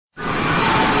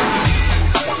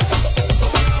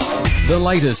The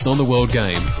latest on the world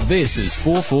game. This is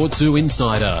 442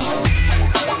 Insider.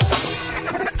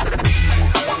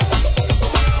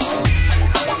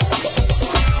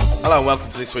 Hello and welcome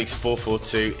to this week's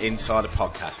 442 Insider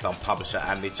Podcast. I'm publisher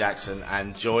Andy Jackson,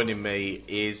 and joining me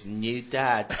is new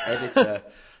dad, editor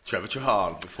Trevor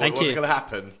Trahan. Before it wasn't going to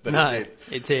happen, but no, it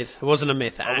did. It did. It wasn't a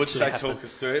myth. I would say happened. talk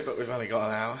us through it, but we've only got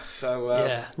an hour. So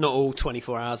yeah, not all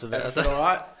 24 hours of it. Everything all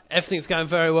right? Everything's going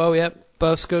very well, yeah.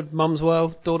 Birth's good, mum's well,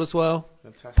 daughter's well,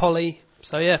 Fantastic. Polly.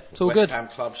 So yeah, it's all West good. Ham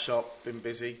club shop, been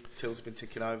busy. Tills have been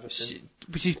ticking over since.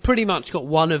 She's pretty much got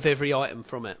one of every item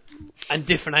from it. And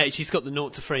different age. She's got the 0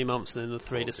 to 3 months and then the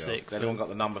 3 to 6. Has anyone got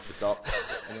the number for Doc?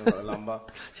 Anyone got the number?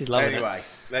 She's loving it. Anyway,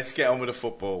 let's get on with the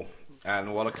football.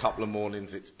 And what a couple of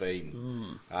mornings it's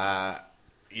been.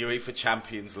 UEFA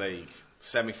Champions League,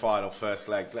 semi-final, first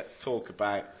leg. Let's talk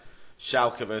about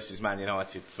Schalke versus Man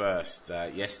United first.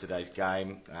 Yesterday's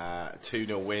game,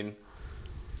 2-0 win.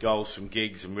 Goals from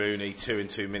Giggs and Rooney, 2 in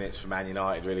 2 minutes for Man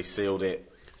United, really sealed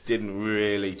it. Didn't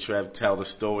really, Trev, tell the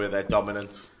story of their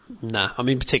dominance. Nah, I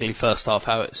mean particularly first half,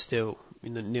 how it's still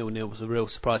 0-0 was a real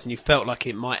surprise, and you felt like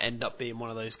it might end up being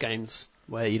one of those games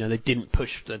where they didn't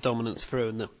push their dominance through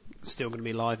and they're still going to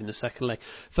be live in the second leg.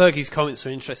 Fergie's comments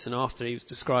were interesting after he was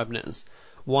describing it as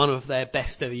one of their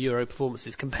best ever Euro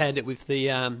performances. Compared it with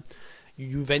the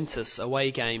Juventus away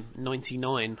game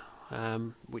 '99.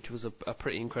 Which was a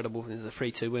pretty incredible. It was a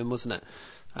 3-2 win, wasn't it?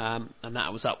 And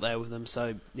that was up there with them.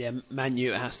 So yeah, Man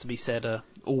U, it has to be said,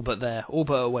 all but at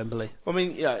Wembley. I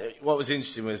mean, what was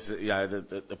interesting was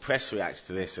that the press reacts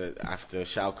to this after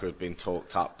Schalke had been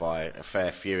talked up by a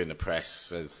fair few in the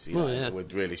press as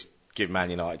would really give Man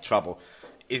United trouble.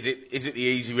 Is it the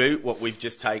easy route, what we've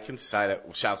just taken, to say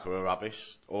that Schalke are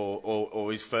rubbish,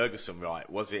 or is Ferguson right?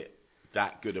 Was it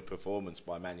that good a performance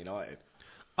by Man United?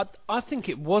 I think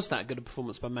it was that good a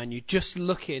performance by Man U. Just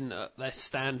looking at their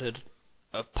standard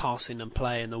of passing and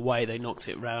play and the way they knocked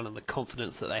it round and the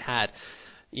confidence that they had,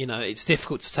 it's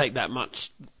difficult to take that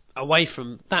much away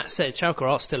from. That said, Schalke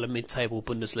are still a mid-table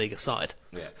Bundesliga side.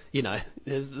 Yeah.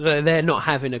 They're not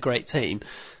having a great team,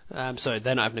 so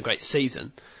they're not having a great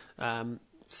season.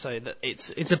 So that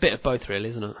it's a bit of both, really,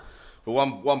 isn't it? But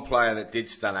one player that did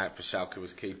stand out for Schalke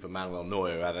was keeper Manuel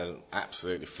Neuer, who had an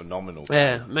absolutely phenomenal game.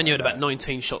 Yeah, Manu had about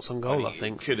 19 shots on goal, I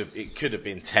think. It could have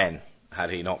been 10 had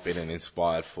he not been in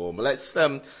inspired form. But let's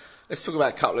talk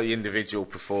about a couple of individual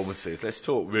performances. Let's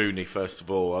talk Rooney first of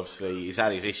all. Obviously, he's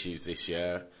had his issues this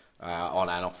year on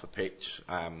and off the pitch.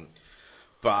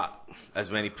 But as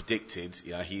many predicted,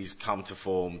 he's come to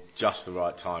form just the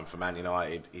right time for Man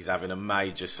United. He's having a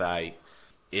major say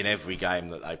in every game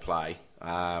that they play.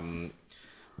 And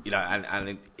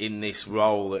in this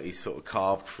role that he's sort of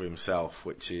carved for himself,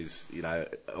 which is,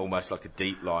 almost like a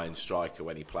deep line striker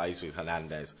when he plays with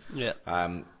Hernandez. Yeah.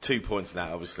 2 points in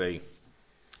that, obviously,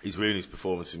 is Rooney's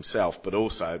performance himself, but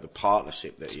also the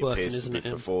partnership that he appears to be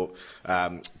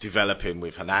developing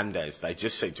with Hernandez. They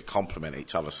just seem to complement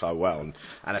each other so well and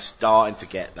are starting to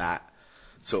get that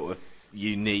sort of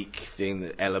unique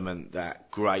element that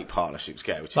great partnerships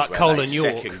get, which like is Cole where and they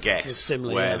York second guess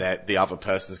similar, where the other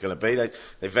person's going to be.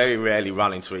 They very rarely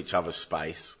run into each other's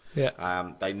space.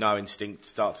 Yeah. They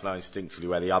start to know instinctively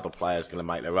where the other player's going to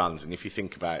make their runs. And if you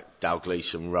think about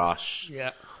Dalglish and Rush,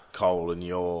 Cole and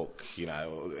York,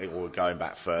 or going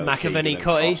back further, McAvenny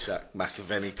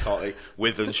Cottee,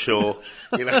 Withenshaw,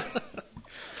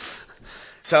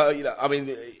 So, I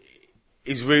mean,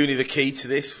 is Rooney the key to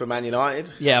this for Man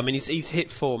United? Yeah, I mean, he's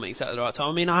hit form exactly the right time.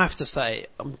 I mean, I have to say,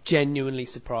 I'm genuinely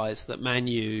surprised that Man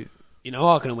U,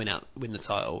 are going to win the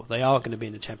title. They are going to be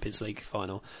in the Champions League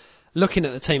final. Looking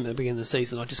at the team at the beginning of the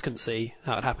season, I just couldn't see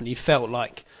how it happened. You felt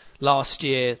like last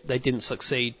year they didn't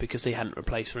succeed because they hadn't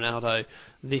replaced Ronaldo.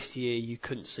 This year you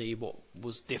couldn't see what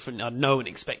was different. No one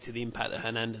expected the impact that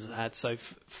Hernandez had. So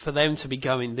for them to be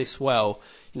going this well,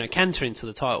 cantering to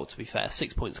the title, to be fair,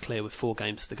 6 points clear with 4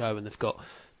 games to go, and they've got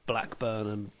Blackburn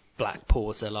and Blackpool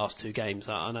as their last 2 games.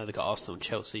 I know they've got Arsenal and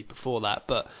Chelsea before that,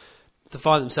 but to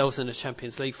find themselves in the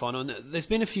Champions League final, and there's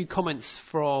been a few comments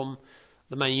from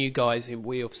the Man U guys.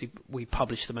 We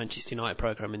publish the Manchester United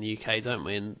programme in the UK, don't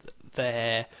we? And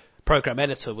their programme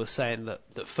editor was saying that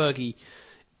Fergie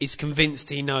is convinced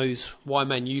he knows why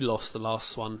Man U lost the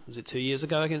last one. Was it 2 years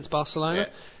ago against Barcelona? Yeah.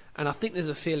 And I think there's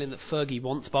a feeling that Fergie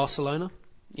wants Barcelona.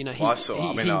 He he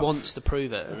wants to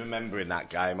prove it. Remembering that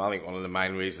game, I think one of the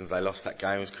main reasons they lost that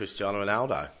game was Cristiano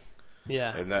Ronaldo.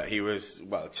 Yeah. And that he was,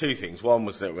 2 things. One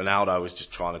was that Ronaldo was just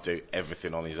trying to do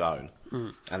everything on his own.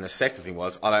 And the second thing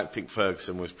was, I don't think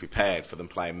Ferguson was prepared for them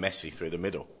playing Messi through the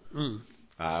middle.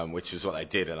 which was what they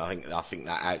did, and I think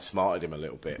that outsmarted him a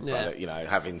little bit. Yeah. But,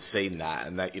 having seen that,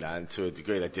 and that, and to a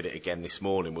degree they did it again this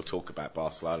morning. We'll talk about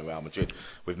Barcelona, Real Madrid,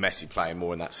 with Messi playing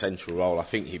more in that central role. I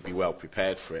think he'd be well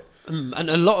prepared for it. And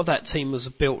a lot of that team was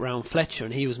built around Fletcher,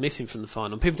 and he was missing from the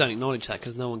final. People don't acknowledge that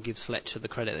because no one gives Fletcher the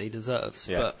credit that he deserves.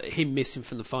 Yeah. But him missing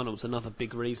from the final was another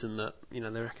big reason that they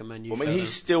recommend you. I mean,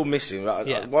 he's still missing.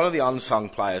 Yeah. One of the unsung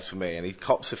players for me, and he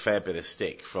cops a fair bit of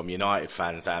stick from United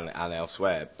fans and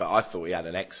elsewhere. But I thought he had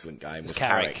an excellent game. Was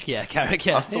Carrick? Yeah, Carrick.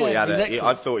 Yeah,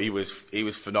 I thought he was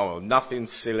phenomenal. Nothing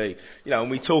silly.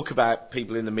 And we talk about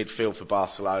people in the midfield for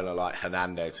Barcelona like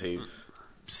Hernandez, who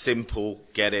simple,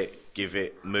 get it, give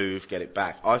it, move, get it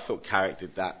back. I thought Carrick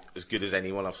did that as good as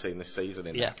anyone I've seen this season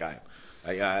in that game.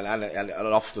 And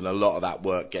often a lot of that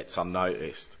work gets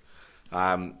unnoticed.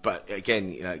 But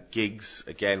again, Giggs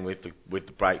again with the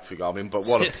breakthrough goal. I mean, but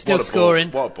what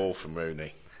a ball from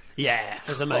Rooney. Yeah, it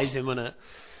was amazing, wasn't it?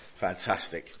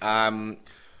 Fantastic. All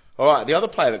right, the other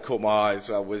player that caught my eyes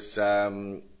was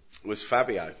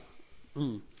Fabio.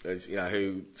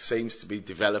 Who seems to be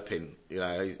developing.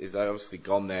 He's obviously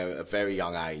gone there at a very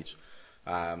young age.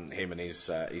 Him and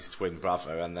his twin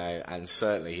brother, and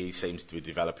certainly he seems to be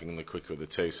developing the quicker of the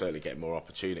two. Certainly getting more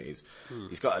opportunities.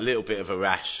 He's got a little bit of a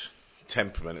rash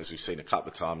temperament, as we've seen a couple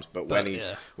of times. But when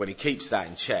he keeps that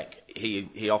in check,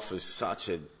 he offers such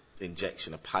an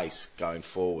injection of pace going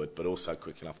forward, but also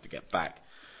quick enough to get back.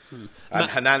 And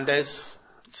Hernandez,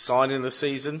 signing of the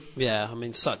season. Yeah, I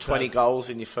mean, 20 goals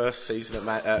in your first season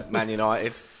at Man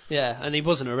United. Yeah, and he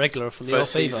wasn't a regular from the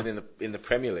first off either. season in the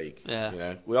Premier League.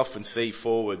 Yeah. We often see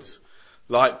forwards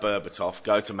like Berbatov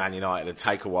go to Man United and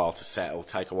take a while to settle,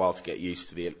 take a while to get used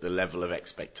to the level of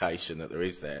expectation that there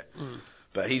is there.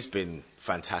 But he's been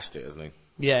fantastic, hasn't he?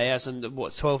 Yeah, he has. And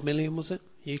 12 million was it?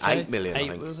 UK? 8 million, I 8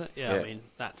 think. Was it? Yeah, I mean,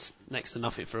 that's next to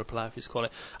nothing for a player of his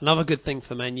quality. Another good thing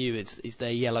for Man U is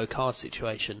their yellow card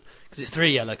situation. Because it's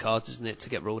 3 yellow cards, isn't it, to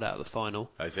get ruled out of the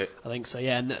final? Oh, is it? I think so,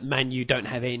 yeah. And Man U don't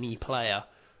have any player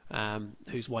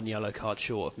who's 1 yellow card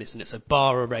short of missing it. So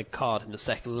bar a red card in the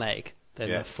second leg, then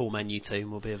the full Man U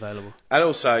team will be available. And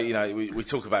also, we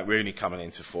talk about Rooney coming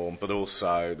into form, but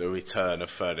also the return of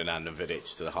Ferdinand and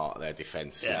Vidic to the heart of their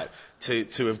defence. Yeah.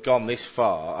 To have gone this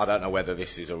far, I don't know whether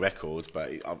this is a record, but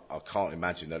I can't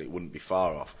imagine that it wouldn't be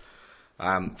far off.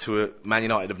 Man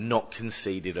United have not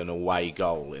conceded an away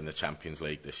goal in the Champions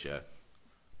League this year.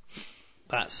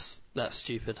 That's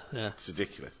stupid. Yeah, it's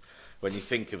ridiculous when you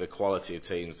think of the quality of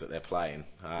teams that they're playing.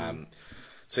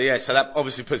 So that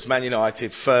obviously puts Man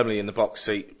United firmly in the box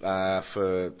seat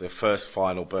for the first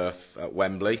final berth at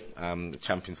Wembley, the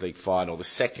Champions League final. The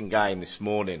second game this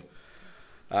morning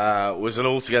was an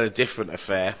altogether different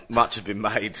affair. Much had been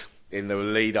made in the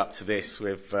lead up to this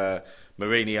with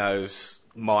Mourinho's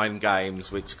mind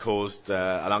games, which caused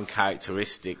an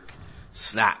uncharacteristic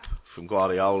snap from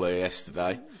Guardiola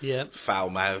yesterday. Yeah.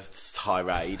 Foul-mouthed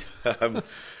tirade,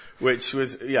 which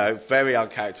was, very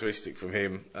uncharacteristic from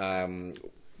him.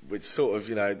 Which sort of,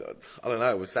 I don't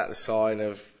know, was that the sign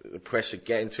of the pressure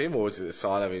getting to him, or was it the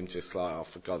sign of him just like, oh,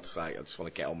 for God's sake, I just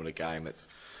want to get on with the game. Let's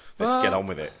get on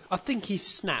with it. I think he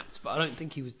snapped, but I don't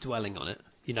think he was dwelling on it.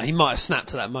 He might have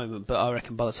snapped at that moment, but I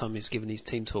reckon by the time he was given his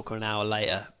team talk, or an hour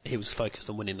later, he was focused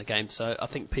on winning the game. So I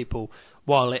think people,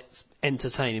 while it's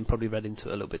entertaining, probably read into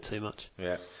it a little bit too much.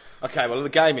 Yeah. Okay, well, the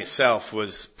game itself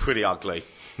was pretty ugly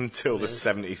until the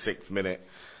 76th minute.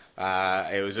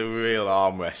 It was a real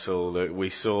arm wrestle that we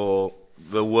saw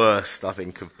the worst, I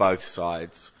think, of both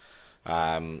sides.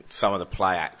 Some of the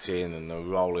play acting and the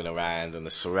rolling around and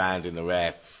the surrounding the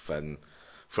ref, and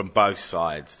from both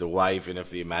sides, the waving of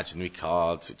the imaginary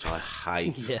cards, which I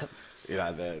hate. Yeah.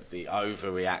 The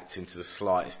overreacting to the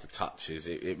slightest of touches.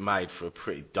 It made for a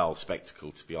pretty dull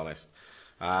spectacle, to be honest.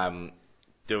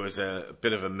 There was a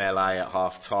bit of a melee at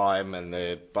half time, and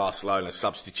the Barcelona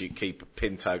substitute keeper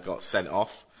Pinto got sent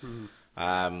off.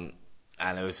 And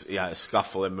there was a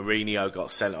scuffle, and Mourinho got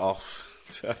sent off.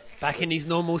 Back in his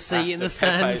normal seat in the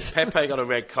stands. Pepe got a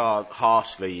red card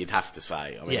harshly, you'd have to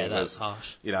say. I mean, that was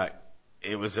harsh.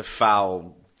 It was a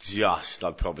foul just,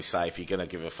 I'd probably say, if you're going to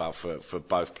give a foul for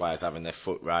both players having their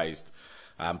foot raised.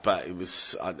 But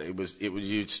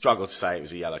you'd struggle to say it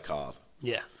was a yellow card.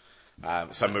 Yeah.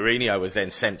 So Mourinho was then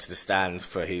sent to the stands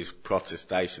for his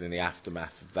protestation in the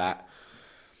aftermath of that.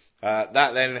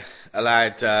 That then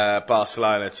allowed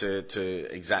Barcelona to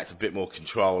exact a bit more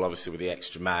control, obviously with the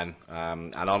extra man.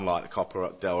 And unlike the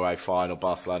Copa del Rey final,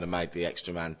 Barcelona made the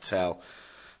extra man tell.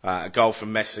 A goal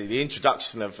from Messi. The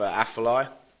introduction of Afellay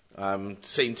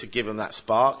seemed to give him that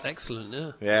spark. Excellent,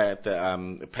 yeah. Yeah,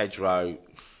 Pedro,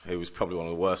 who was probably one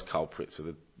of the worst culprits of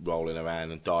the rolling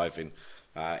around and diving,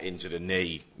 injured a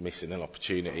knee, missing an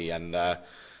opportunity, and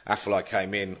Afellay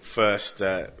came in. First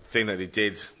thing that he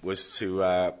did was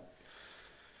to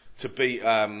beat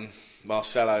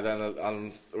Marcelo down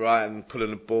on the right and put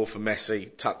in the ball for Messi,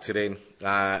 tucked it in,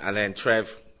 and then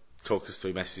Trev, talk us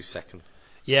through Messi's second.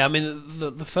 Yeah, I mean,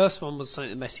 the first one was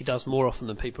something that Messi does more often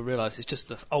than people realise. It's just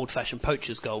the old-fashioned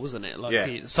poacher's goal, wasn't it?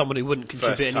 Like someone who wouldn't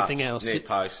contribute First touch, anything else. Near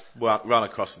post, run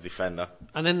across the defender.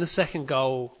 And then the second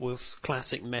goal was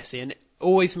classic Messi, and it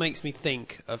always makes me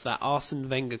think of that Arsene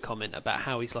Wenger comment about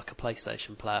how he's like a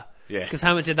PlayStation player. Yeah. Because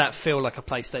how much did that feel like a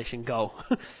PlayStation goal?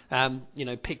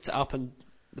 Picked it up and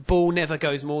the ball never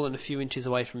goes more than a few inches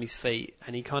away from his feet,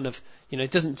 and he kind of,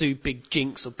 doesn't do big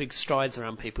jinks or big strides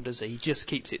around people, does he? He just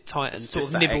keeps it tight and sort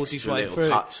of nibbles his way through.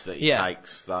 Touch that he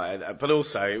takes, but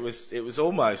also it was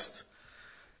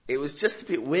just a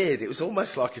bit weird. It was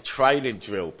almost like a training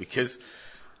drill because,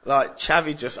 like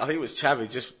Xavi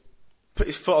just put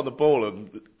his foot on the ball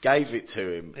and gave it to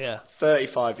him,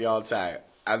 35 yards out.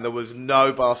 And there was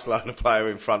no Barcelona player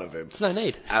in front of him. There's no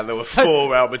need. And there were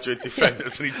 4 Real Madrid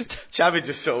defenders. And Xavi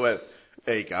just sort of went,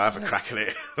 there you go, have a crack at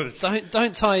it.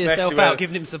 Don't tire yourself out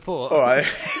giving him support. All right,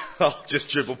 I'll just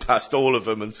dribble past all of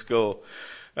them and score.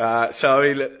 That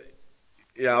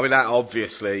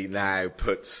obviously now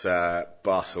puts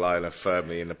Barcelona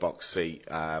firmly in the box seat.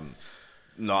 Not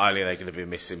only are they going to be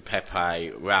missing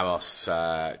Pepe, Ramos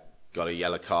got a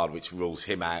yellow card which rules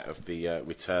him out of the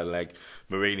return leg.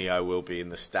 Mourinho will be in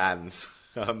the stands.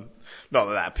 Not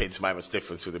that appeared to make much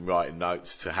difference with him writing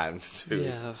notes to hand to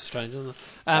us. Yeah, that's strange, isn't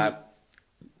it?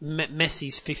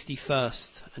 Messi's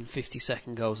 51st and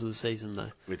 52nd goals of the season,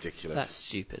 though. Ridiculous. That's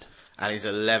stupid. And his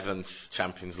 11th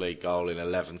Champions League goal in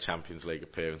 11 Champions League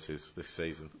appearances this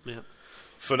season. Yeah.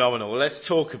 Phenomenal. Well, let's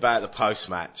talk about the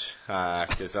post-match,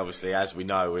 because obviously, as we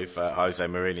know with Jose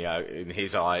Mourinho, in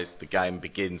his eyes, the game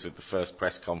begins with the first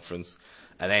press conference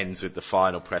and ends with the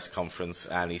final press conference,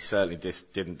 and he certainly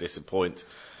didn't disappoint.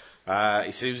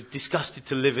 He said he was disgusted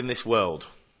to live in this world.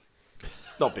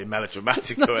 Not being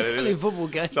melodramatic or anything. It's only a football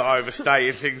game. Not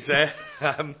overstating things there.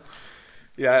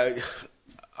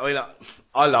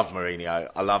 I love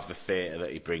Mourinho. I love the theatre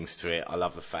that he brings to it. I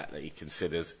love the fact that he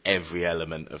considers every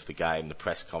element of the game. The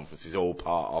press conference is all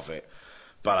part of it.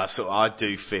 But I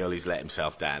do feel he's let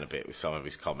himself down a bit with some of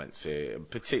his comments here,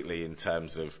 particularly in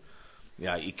terms of,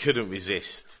 he couldn't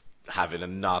resist having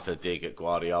another dig at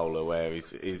Guardiola where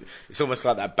it's almost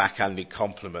like that backhanded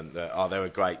compliment that, they're a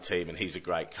great team and he's a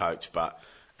great coach, but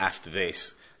after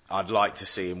this, I'd like to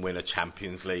see him win a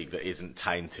Champions League that isn't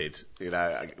tainted,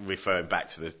 referring back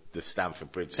to the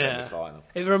Stamford Bridge semi-final.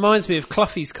 It reminds me of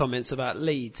Cloughey's comments about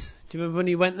Leeds. Do you remember when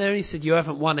he went there? He said, you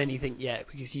haven't won anything yet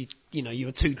because you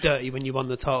were too dirty when you won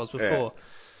the titles before.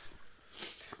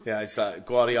 Yeah, it's like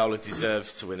Guardiola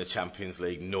deserves to win a Champions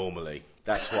League normally.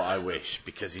 That's what I wish,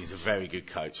 because he's a very good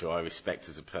coach who I respect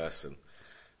as a person.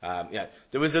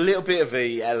 There was a little bit of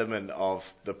the element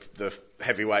of the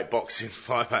heavyweight boxing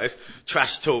fight,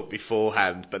 trash talk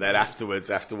beforehand, but then afterwards,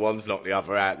 after one's knocked the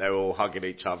other out, they're all hugging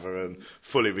each other and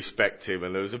fully respect him.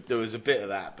 And there was a bit of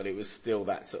that, but it was still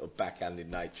that sort of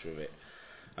backhanded nature of it.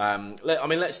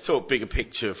 Let's talk bigger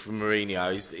picture from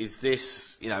Mourinho. Is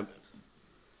this,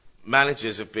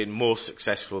 managers have been more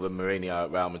successful than Mourinho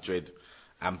at Real Madrid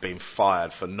and been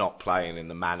fired for not playing in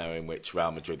the manner in which Real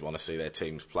Madrid want to see their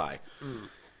teams play.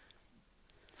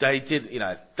 They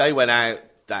they went out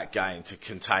that game to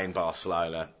contain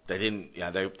Barcelona. They didn't,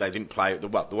 they didn't play. There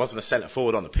wasn't a centre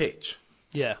forward on the pitch.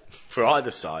 Yeah. For either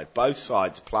side, both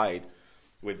sides played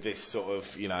with this sort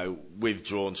of,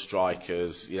 withdrawn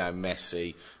strikers.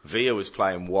 Messi, Villa was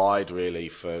playing wide really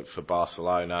for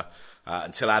Barcelona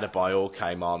until Adebayor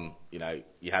came on.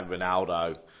 You had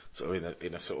Ronaldo sort of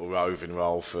in a sort of roving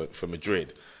role for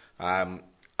Madrid. Are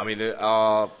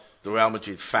the Real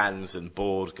Madrid fans and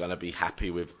board going to be happy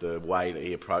with the way that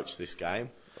he approached this game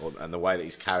and the way that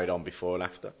he's carried on before and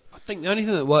after? I think the only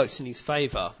thing that works in his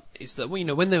favour is that,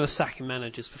 when they were sacking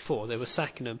managers before, they were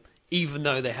sacking them even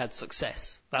though they had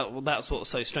success. That's what was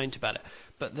so strange about it.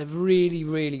 But they've really,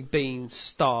 really been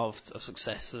starved of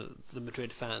success, the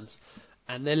Madrid fans.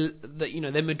 And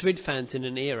they're Madrid fans in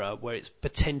an era where it's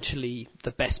potentially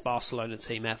the best Barcelona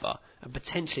team ever and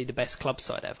potentially the best club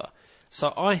side ever.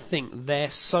 So I think they're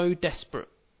so desperate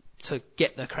to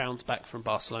get their crowns back from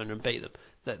Barcelona and beat them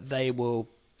that they will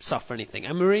suffer anything.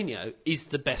 And Mourinho is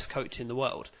the best coach in the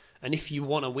world. And if you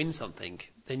want to win something,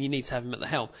 then you need to have him at the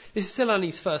helm. This is still only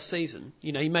his first season.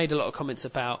 He made a lot of comments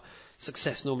about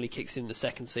success normally kicks in the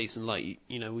second season, like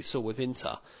we saw with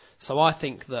Inter. So I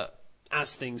think that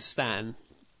as things stand,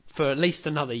 for at least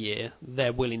another year,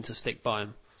 they're willing to stick by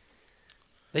him.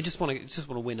 They just want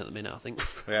to win at the minute, I think.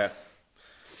 Yeah.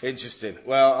 Interesting.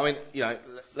 Well, I mean,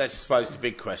 let's suppose the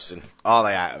big question: are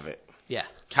they out of it? Yeah.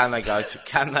 Can they go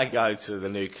to the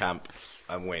new camp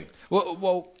and win?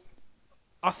 Well,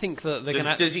 I think that they're going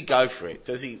to. Does he go for it?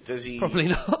 Does he? Probably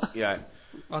not. Yeah.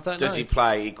 I don't know. Does he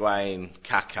play Higuain,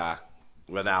 Kaká,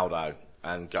 Ronaldo,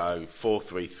 and go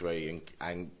 4-3-3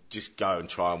 and just go and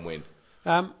try and win?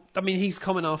 I mean, he's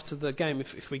coming after the game.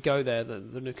 If we go there,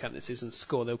 the new camp this isn't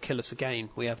score, they'll kill us again.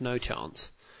 We have no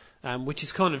chance. Which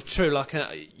is kind of true. Like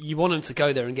you want them to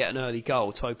go there and get an early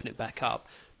goal to open it back up,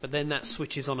 but then that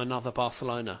switches on another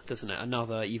Barcelona, doesn't it?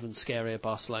 Another even scarier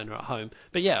Barcelona at home.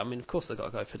 But yeah, I mean, of course they've got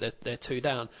to go for it. They're 2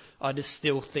 down. I just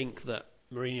still think that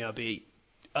Mourinho will be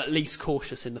at least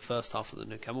cautious in the first half of the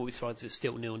new camp. We'll be surprised if it's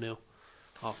still 0-0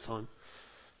 half time.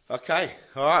 Okay,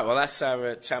 all right. Well, that's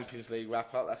our Champions League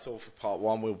wrap-up. That's all for part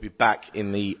 1. We'll be back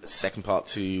in the second part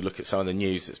to look at some of the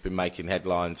news that's been making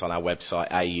headlines on our website,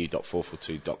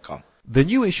 au.442.com. The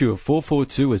new issue of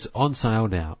 442 is on sale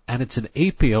now, and it's an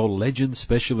EPL Legends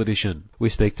Special Edition. We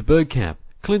speak to Bergkamp,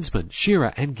 Klinsmann,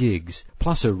 Shearer and Giggs,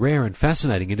 plus a rare and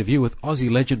fascinating interview with Aussie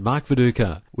legend Mark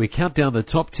Viduka. We count down the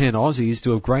top 10 Aussies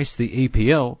to have graced the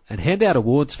EPL and hand out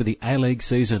awards for the A-League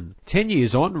season. 10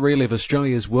 years on, relive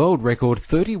Australia's world record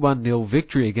 31-0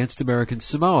 victory against American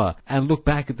Samoa and look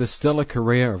back at the stellar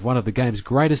career of one of the game's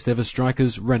greatest ever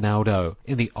strikers, Ronaldo.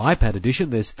 In the iPad edition,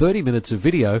 there's 30 minutes of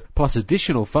video plus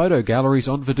additional photo galleries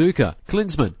on Viduka,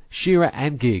 Klinsmann, Shearer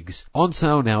and Giggs. On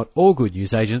sale now at all good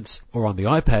newsagents or on the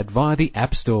iPad via the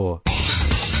App Store.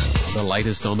 The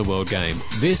latest on the world game.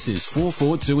 This is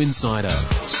 442 Insider.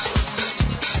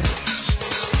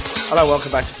 Hello,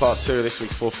 welcome back to part 2 of this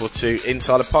week's 442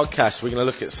 Insider podcast. We're going to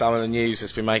look at some of the news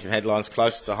that's been making headlines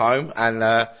closer to home.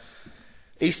 And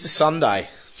Easter Sunday,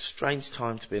 strange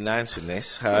time to be announcing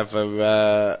this.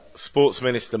 However, Sports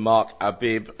Minister Mark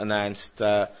Habib announced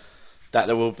that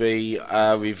there will be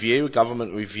a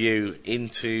government review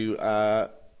into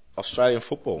Australian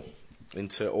football,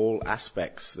 into all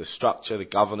aspects, the structure, the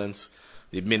governance,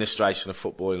 the administration of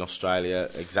football in Australia,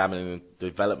 examining the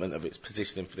development of its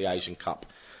positioning for the Asian Cup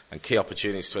and key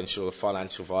opportunities to ensure the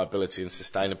financial viability and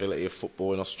sustainability of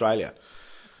football in Australia.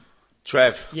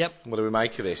 Trev, Yep. What do we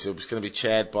make of this? It was going to be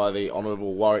chaired by the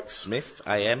Honourable Warwick Smith,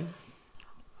 AM.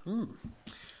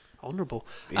 Honourable.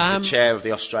 He's the chair of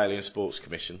the Australian Sports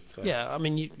Commission. So. Yeah, I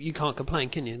mean, you can't complain,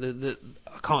 can you?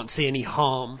 I can't see any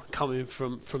harm coming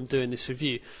from doing this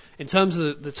review. In terms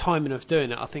of the timing of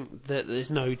doing it, I think that there's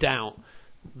no doubt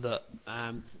that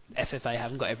FFA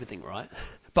haven't got everything right.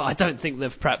 But I don't think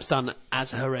they've perhaps done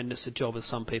as horrendous a job as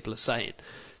some people are saying.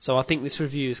 So I think this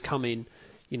review is coming,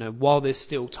 while there's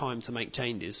still time to make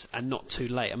changes and not too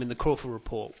late. I mean, the Crawford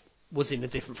report was in a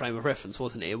different frame of reference,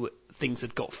 wasn't it? Things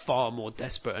had got far more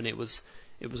desperate, and it was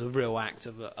a real act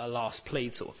of a last plea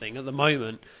sort of thing. At the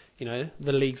moment, the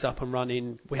league's up and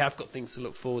running. We have got things to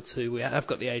look forward to. We have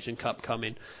got the Asian Cup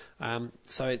coming.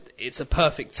 So it's a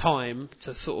perfect time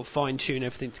to sort of fine-tune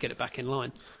everything to get it back in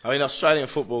line. I mean, Australian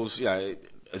football's,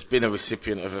 has been a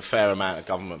recipient of a fair amount of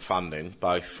government funding,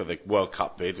 both for the World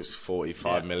Cup bid, which was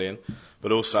 45 million,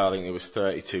 but also I think it was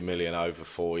 32 million over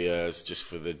 4 years just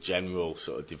for the general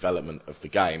sort of development of the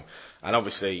game. And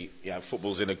obviously,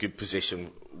 football's in a good position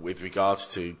with regards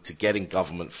to getting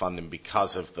government funding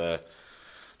because of the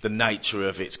nature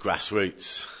of its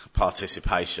grassroots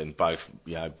participation, both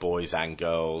boys and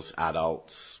girls,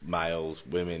 adults, males,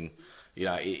 women.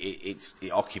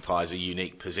 It occupies a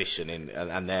unique position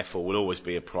and therefore will always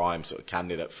be a prime sort of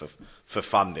candidate for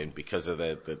funding because of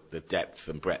the depth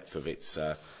and breadth of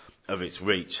its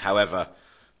reach. However,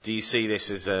 do you see this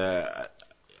as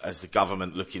the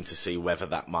government looking to see whether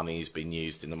that money has been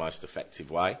used in the most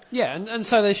effective way? Yeah, and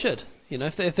so they should.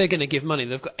 If they're going to give money,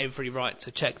 they've got every right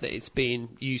to check that it's being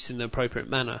used in the appropriate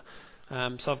manner.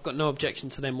 So I've got no objection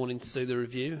to them wanting to do the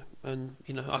review, and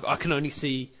I can only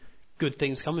see good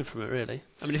things coming from it, really.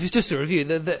 I mean, if it's just a review,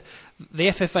 the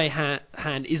FFA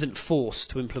hand isn't forced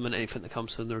to implement anything that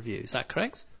comes from the review. Is that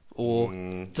correct? Or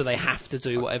do they have to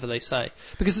do whatever they say?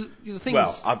 Because the thing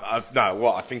is... Well,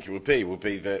 what I think it would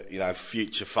be that,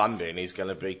 future funding is going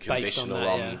to be conditional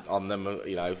on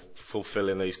them,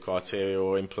 fulfilling these criteria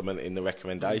or implementing the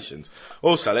recommendations.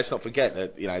 Also, let's not forget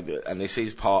that, and this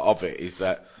is part of it, is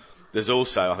that there's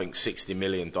also, I think, $60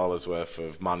 million worth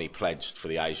of money pledged for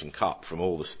the Asian Cup from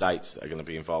all the states that are going to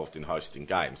be involved in hosting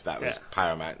games. That was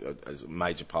paramount as a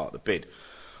major part of the bid.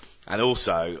 And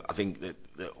also, I think that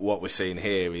what we're seeing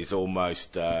here is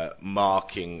almost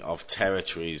marking of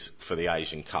territories for the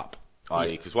Asian Cup.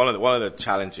 Because one of the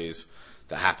challenges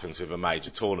that happens with a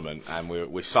major tournament, and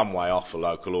we're some way off a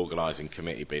local organising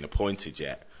committee being appointed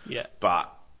yet,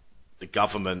 but the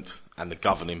government and the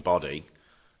governing body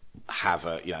have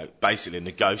basically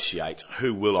negotiate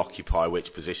who will occupy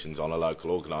which positions on a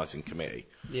local organising committee.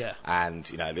 Yeah. And,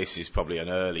 this is probably an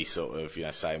early sort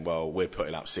of, saying, well, we're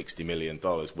putting up $60 million.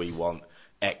 We want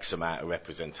X amount of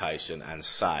representation and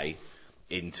say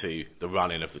into the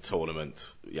running of the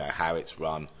tournament, how it's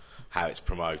run, how it's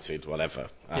promoted, whatever.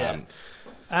 I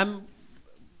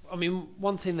mean,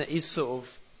 one thing that is sort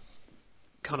of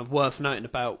kind of worth noting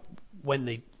about when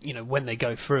they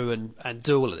go through and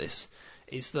do all of this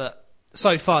is that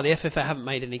so far the FFA haven't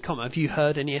made any comment. Have you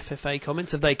heard any FFA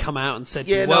comments? Have they come out and said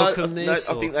we welcome this?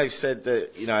 I think they've said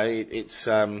that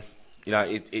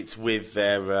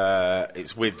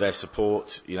it's with their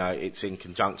support. It's in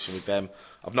conjunction with them.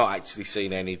 I've not actually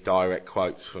seen any direct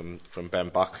quotes from Ben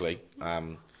Buckley.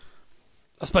 I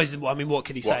suppose. I mean, what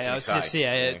could he say?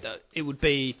 It would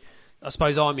be. I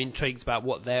suppose I'm intrigued about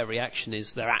what their reaction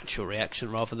is, their actual reaction,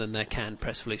 rather than their canned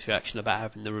press release reaction about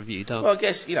having the review done. Well, I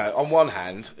guess, on one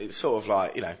hand, it's sort of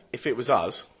like, if it was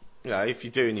us, if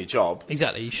you're doing your job.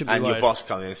 Exactly, you shouldn't be and worried. Your boss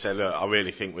comes in and says, look, I really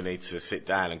think we need to sit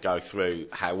down and go through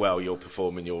how well you're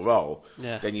performing your role.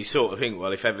 Yeah. Then you sort of think,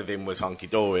 well, if everything was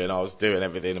hunky-dory and I was doing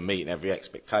everything and meeting every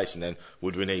expectation, then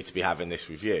would we need to be having this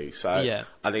review? So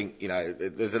I think,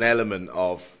 there's an element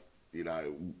of,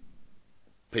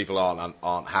 people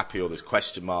aren't happy, or there's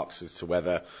question marks as to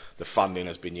whether the funding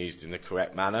has been used in the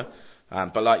correct manner.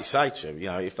 But like you say, Chim,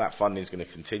 if that funding is going to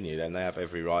continue, then they have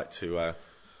every right to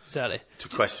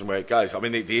question where it goes. I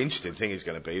mean, the interesting thing is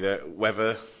going to be that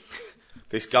whether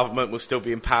this government will still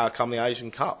be in power come the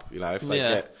Asian Cup.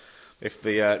 If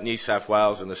the New South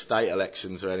Wales and the state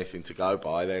elections are anything to go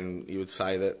by, then you would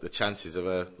say that the chances of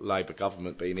a Labour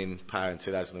government being in power in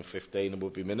 2015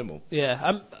 would be minimal.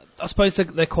 Yeah, I suppose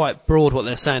they're quite broad what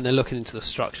they're saying. They're looking into the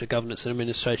structure, governance and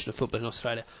administration of football in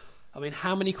Australia. I mean,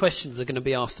 how many questions are going to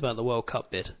be asked about the World Cup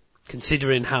bid,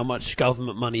 considering how much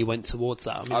government money went towards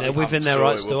that? I mean, they're within their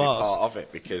rights to ask. Part of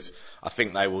it, because I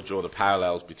think they will draw the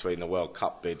parallels between the World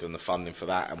Cup bid and the funding for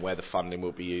that, and where the funding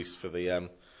will be used for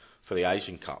the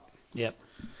Asian Cup. Yep.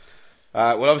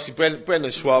 Well, obviously,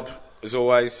 Brendan Schwab, as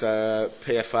always,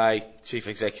 PFA chief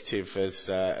executive, has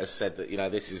said that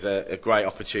this is a great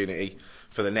opportunity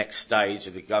for the next stage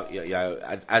of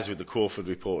the as with the Crawford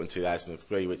report in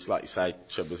 2003, which, like you say,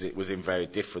 was in very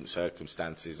different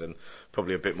circumstances and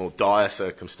probably a bit more dire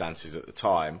circumstances at the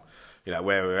time. Where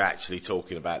we're actually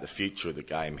talking about the future of the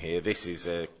game here. This is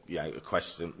a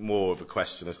more of a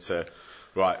question as to,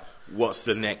 right, what's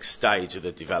the next stage of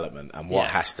the development and what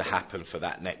has to happen for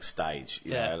that next stage?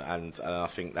 And I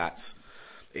think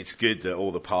it's good that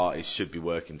all the parties should be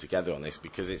working together on this,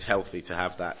 because it's healthy to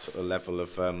have that sort of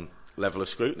level of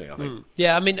scrutiny, I think.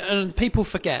 Yeah, I mean, and people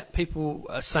forget. People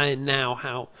are saying now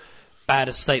how bad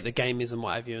a state the game is and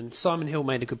what have you. And Simon Hill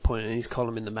made a good point in his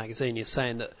column in the magazine. He's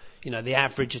saying that the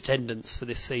average attendance for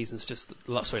this season's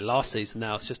last season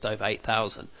now is just over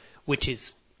 8,000, which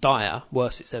is dire,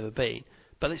 worst it's ever been.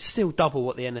 But it's still double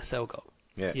what the NSL got.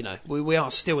 Yeah. We are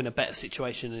still in a better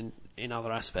situation in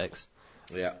other aspects.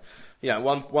 Yeah.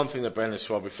 One thing that Brendan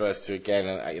Schwab refers to again,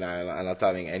 and I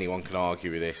don't think anyone can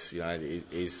argue with this,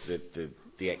 is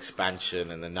the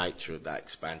expansion and the nature of that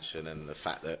expansion, and the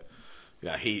fact that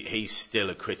he's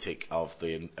still a critic of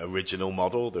the original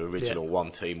model, the original one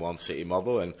team, one city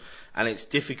model, and it's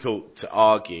difficult to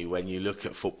argue when you look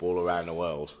at football around the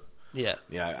world. Yeah.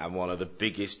 And one of the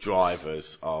biggest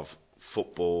drivers of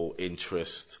football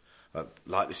interest,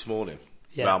 like this morning,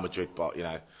 Real Madrid,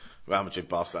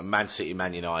 Barcelona, Man City,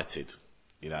 Man United,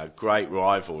 great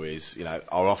rivalries,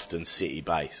 are often city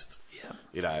based.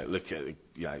 Yeah. Look at,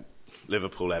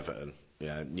 Liverpool, Everton,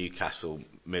 Newcastle,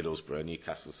 Middlesbrough,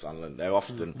 Newcastle, Sunderland. They're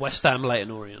often West Ham, Leyton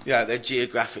Orient. Yeah, they're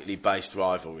geographically based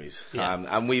rivalries. Yeah.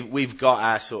 And we've got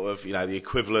our sort of, the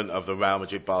equivalent of the Real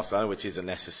Madrid Barcelona, which isn't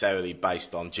necessarily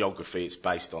based on geography, it's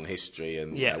based on history.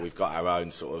 And we've got our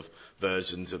own sort of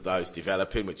versions of those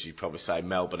developing, which you'd probably say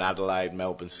Melbourne Adelaide,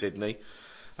 Melbourne Sydney.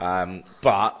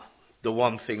 But the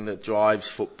one thing that drives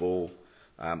football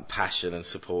passion and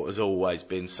support has always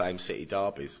been same city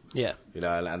derbies. Yeah.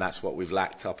 And that's what we've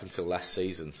lacked up until last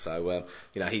season. So,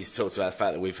 he's talked about the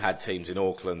fact that we've had teams in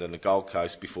Auckland and the Gold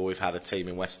Coast before we've had a team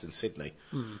in Western Sydney,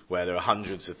 where there are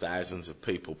hundreds of thousands of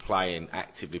people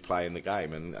actively playing the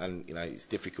game. And it's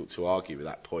difficult to argue with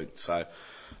that point. So,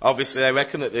 obviously, they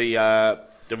reckon that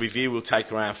the review will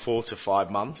take around 4 to 5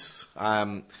 months.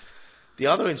 The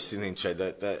other interesting thing,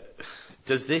 that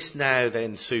does this now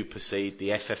then supersede the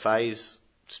FFA's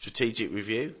strategic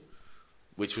review?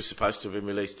 which was supposed to have been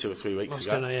released 2 or 3 weeks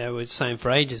ago. We were saying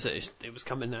for ages that it was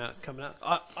coming out. It's coming out.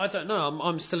 I don't know.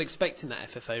 I'm still expecting that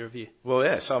FFA review. Well,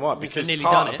 yeah, so am I, because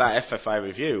part of that FFA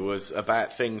review was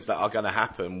about things that are going to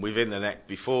happen within the next,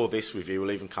 before this review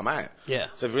will even come out. Yeah.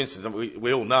 So, for instance,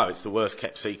 we all know it's the worst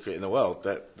kept secret in the world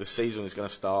that the season is going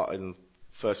to start in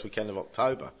first weekend of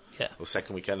October. Yeah. Or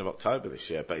second weekend of October this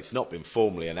year, but it's not been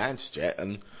formally announced yet,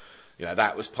 and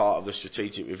that was part of the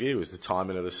strategic review, was the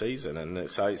timing of the season, and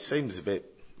so it seems a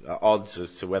bit odds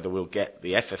as to whether we'll get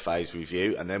the FFA's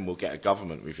review and then we'll get a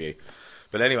government review.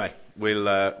 But anyway,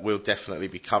 we'll definitely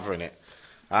be covering it.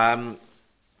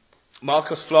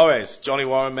 Marcos Flores, Johnny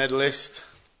Warren medalist,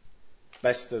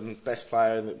 best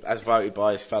player as voted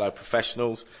by his fellow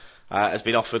professionals, has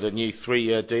been offered a new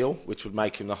 3-year deal, which would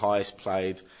make him the highest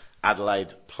paid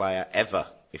Adelaide player ever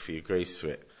if he agrees to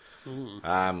it.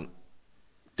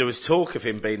 There was talk of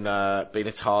him being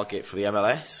a target for the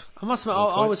MLS. I must admit,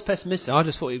 I was pessimistic. I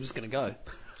just thought he was going to go.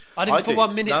 I didn't for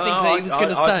 1 minute think that he was going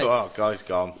to stay. I thought, guy's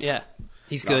gone. Yeah,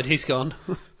 he's good. He's gone.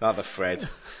 Another Fred.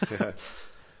 So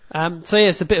yeah,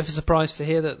 it's a bit of a surprise to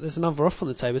hear that there's another offer on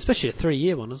the table, especially a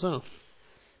 3-year one as well.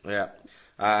 Yeah.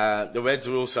 The Reds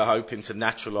are also hoping to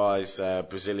naturalise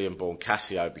Brazilian-born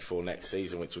Casio before next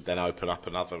season, which would then open up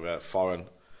another foreign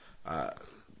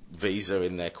visa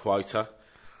in their quota.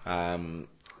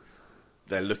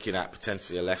 They're looking at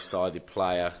potentially a left-sided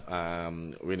player.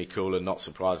 Rini Cooler, not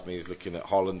surprisingly, is looking at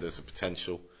Holland as a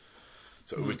potential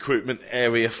sort of recruitment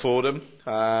area for them.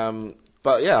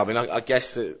 But yeah, I mean, I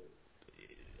guess that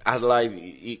Adelaide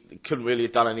he couldn't really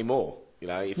have done any more.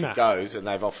 If he goes and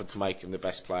they've offered to make him the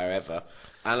best player ever,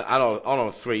 and on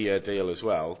a 3-year deal as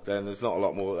well, then there's not a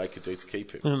lot more that they could do to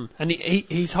keep him. And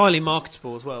he's highly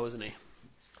marketable as well, isn't he?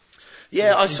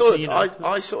 Yeah, I sort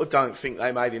of don't think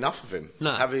they made enough of him.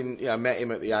 No. Having met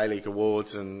him at the A-League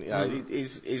Awards, and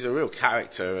he's a real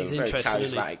character and a very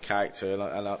charismatic character,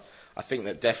 and I think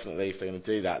that definitely if they're going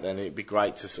to do that, then it'd be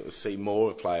great to sort of see more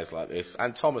of players like this,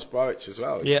 and Thomas Broich as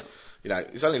well. Yeah.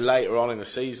 It's only later on in the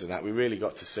season that we really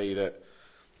got to see that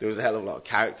there was a hell of a lot of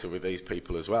character with these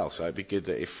people as well. So it'd be good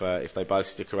that if they both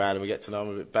stick around and we get to know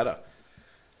them a bit better.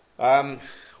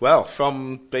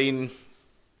 From being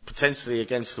potentially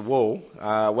against the wall,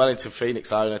 Wellington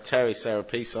Phoenix owner Terry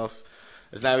Serapisos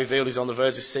has now revealed he's on the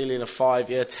verge of sealing a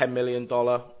 5-year, $10 million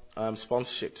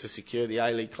sponsorship to secure the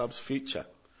A-League club's future.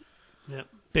 Yeah,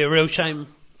 be a real shame.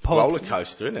 Roller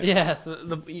coaster, isn't it? Yeah,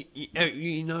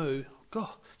 God,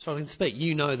 struggling to speak.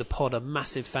 The pod are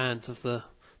massive fans of the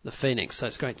Phoenix, so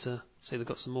it's great to see they've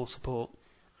got some more support.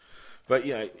 But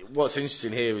what's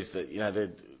interesting here is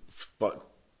that but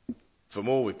from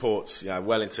all reports,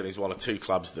 Wellington is one of 2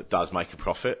 clubs that does make a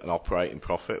profit and operate in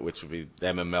profit, which would be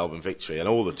them and Melbourne Victory. And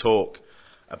all the talk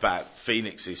about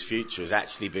Phoenix's future has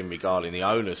actually been regarding the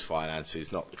owners'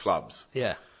 finances, not the clubs.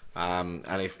 Yeah. And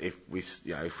if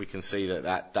we can see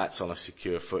that's on a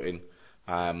secure footing,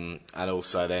 and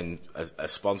also then a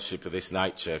sponsorship of this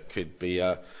nature could be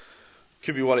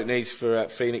what it needs for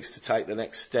Phoenix to take the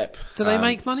next step. Do they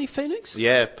make money, Phoenix?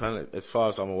 Yeah, as far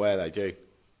as I'm aware, they do.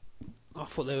 I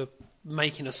thought they were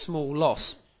making a small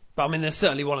loss. But I mean, they're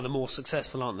certainly one of the more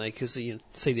successful, aren't they? Because you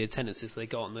see the attendances they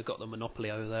got, and they've got the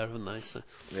monopoly over there, haven't they? So.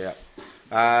 Yeah.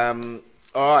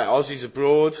 All right, Aussies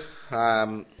abroad.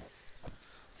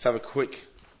 Let's have a quick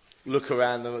look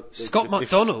around. Scott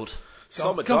McDonald.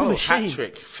 Scott McDonald,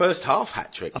 hat-trick. First half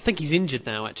hat-trick. I think he's injured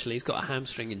now, actually. He's got a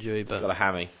hamstring injury. But got a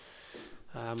hammy.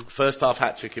 First half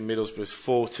hat-trick in Middlesbrough's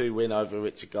 4-2 win over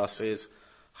Richard Garcia's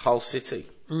Hull City.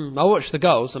 I watched the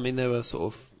goals. I mean, they were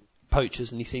sort of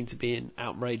poachers and he seemed to be in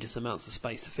outrageous amounts of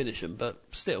space to finish them, but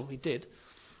still, he did.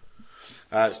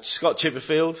 Scott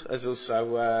Chipperfield has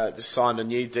also just signed a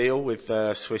new deal with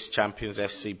Swiss champions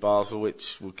FC Basel,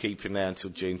 which will keep him there until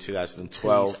June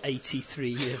 2012. He's 83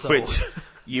 years old. Which old.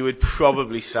 You would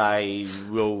probably say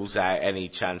rules out any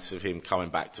chance of him coming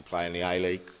back to play in the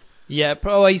A-League. Yeah,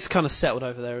 probably he's kind of settled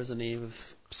over there, isn't he,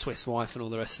 with Swiss wife and all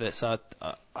the rest of it, so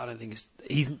I don't think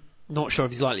he's not sure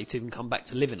if he's likely to even come back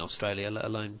to live in Australia, let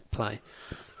alone play.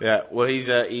 Yeah, well,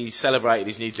 he celebrated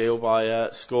his new deal by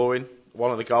scoring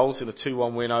one of the goals in a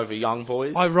 2-1 win over Young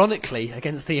Boys. Ironically,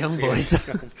 against the Young Boys.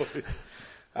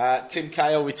 Tim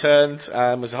Cahill returned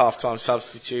as a half-time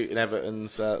substitute in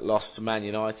Everton's loss to Man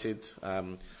United.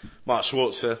 Mark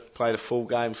Schwarzer played a full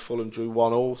game. Fulham drew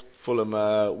 1-1. Fulham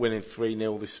winning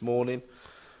 3-0 this morning.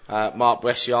 Mark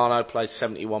Bresciano played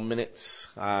 71 minutes.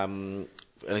 And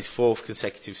his 4th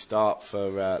consecutive start for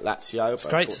Lazio. It's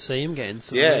great to see him getting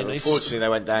some. Yeah, unfortunately they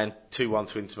went down 2-1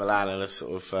 to Inter Milan, and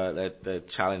their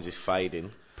challenge is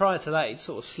fading. Prior to that, he'd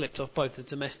sort of slipped off both the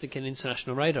domestic and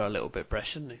international radar a little bit,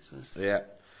 Bresh, hadn't he? So. Yeah.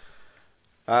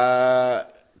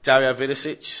 Dario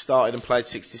Vidicic started and played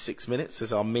 66 minutes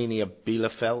as Arminia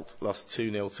Bielefeld lost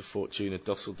 2-0 to Fortuna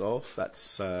Dusseldorf.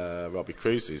 That's Robbie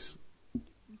Cruz's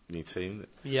new team.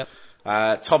 Yep.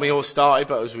 Tommy Orr started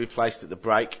but was replaced at the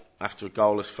break after a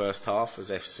goalless first half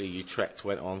as FC Utrecht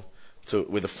went on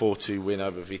with a 4-2 win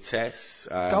over Vitesse.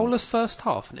 Goalless first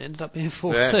half and it ended up being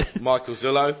 4-2. Yeah, Michael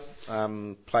Zullo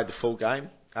played the full game.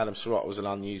 Adam Surratt was an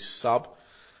unused sub.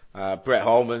 Brett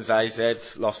Holman's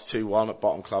AZ lost 2-1 at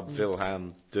bottom club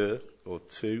Wilhelm II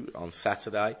on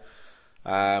Saturday.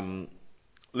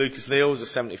 Lucas Neal was a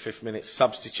 75th minute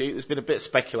substitute. There's been a bit of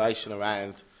speculation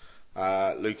around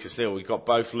Lucas Neal. We've got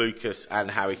both Lucas and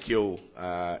Harry Kewell.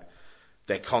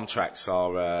 Their contracts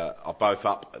are both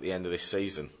up at the end of this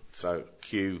season. So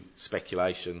cue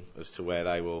speculation as to where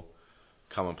they will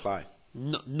come and play.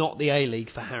 Not the A-League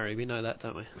for Harry, we know that,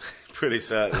 don't we? Pretty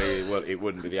certainly it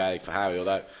wouldn't be the A-League for Harry,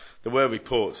 although there were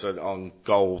reports on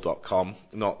goal.com,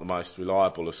 not the most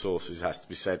reliable of sources, has to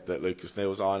be said, that Lucas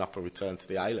Neal's eyeing up a return to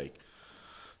the A-League.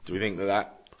 Do we think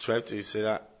that, Trev, do you see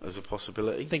that as a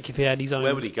possibility? I think if he had his own...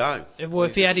 Where would he go? Well,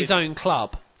 if he had his own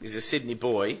club... He's a Sydney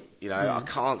boy, I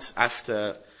can't,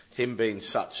 after him being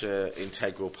such an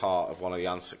integral part of one of the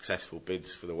unsuccessful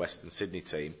bids for the Western Sydney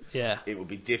team, it would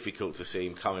be difficult to see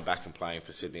him coming back and playing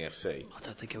for Sydney FC. I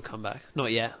don't think he'll come back.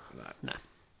 Not yet. No.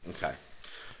 Okay.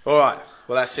 All right.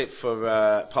 Well, that's it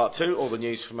for part 2. All the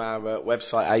news from our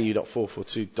website,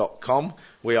 au.442.com.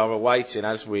 We are awaiting,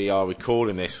 as we are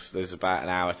recording this, there's about an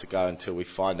hour to go until we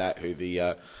find out who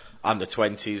the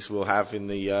under-20s will have in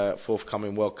the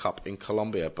forthcoming World Cup in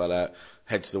Colombia. But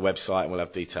head to the website and we'll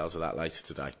have details of that later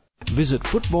today. Visit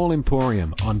Football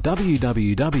Emporium on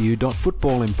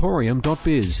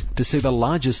www.footballemporium.biz to see the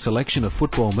largest selection of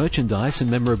football merchandise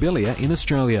and memorabilia in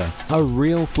Australia. A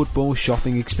real football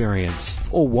shopping experience.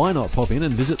 Or why not pop in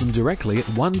and visit them directly at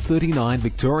 139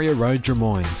 Victoria Road,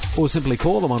 Drummoyne. Or simply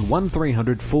call them on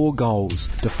 1300 4 Goals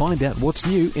to find out what's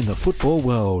new in the football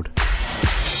world.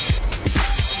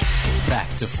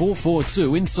 Back to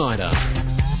 442 Insider.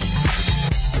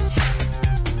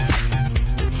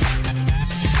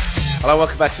 Hello,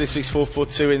 welcome back to this week's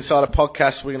 442 Insider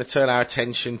Podcast. We're going to turn our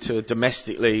attention to the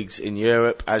domestic leagues in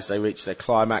Europe as they reach their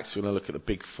climax. We're going to look at the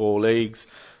big 4 leagues.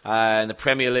 In the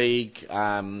Premier League,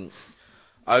 overnight,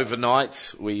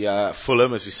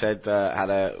 Fulham, as we said,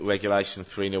 had a regulation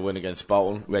 3-0 win against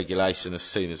Bolton. Regulation as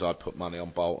soon as I put money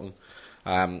on Bolton.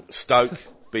 Stoke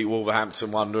beat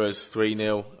Wolverhampton Wanderers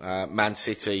 3-0. Man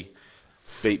City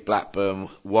beat Blackburn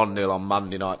 1-0 on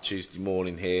Monday night, Tuesday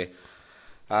morning here.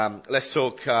 Let's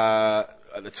talk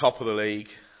at the top of the league.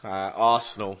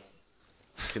 Arsenal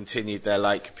continued their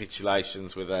late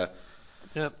capitulations with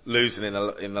losing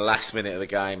in the last minute of the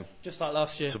game. Just like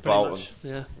last year, to Bolton. Much.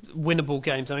 Yeah, winnable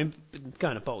games. I mean,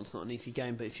 going to Bolton's not an easy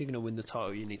game, but if you're going to win the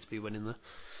title, you need to be winning there.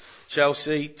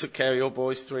 Chelsea took care of your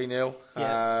boys 3-0.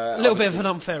 Yeah. A little bit of an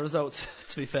unfair result,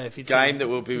 to be fair. If you game that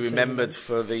will be remembered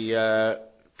for the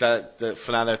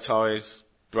Fernando Torres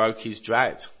broke his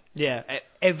drought. Yeah,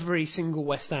 every single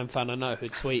West Ham fan I know who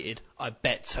tweeted, I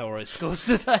bet Torres scores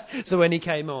today. So when he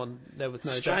came on, there was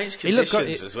no strange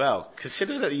conditions as well.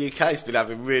 Considering that the UK's been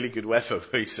having really good weather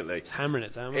recently. Hammering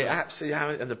it down. It absolutely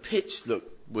hammered, and the pitch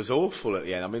was awful at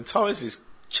the end. I mean, Torres'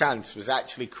 chance was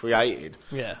actually created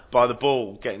by the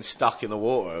ball getting stuck in the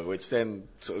water, which then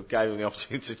sort of gave him the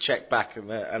opportunity to check back and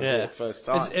hit it first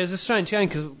time. It was a strange game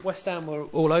because West Ham were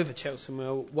all over Chelsea and we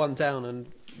were 1 down,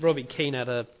 and Robbie Keane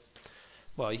had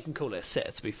you can call it a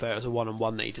sitter, to be fair. It was a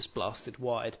 1-on-1 that he just blasted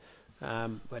wide. We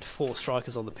had 4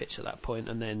 strikers on the pitch at that point,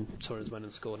 and then Torres went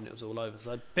and scored, and it was all over.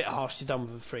 So a bit harshly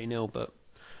done with a 3-0, but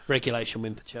regulation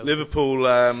win for Chelsea. Liverpool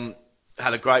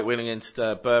had a great win against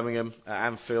Birmingham at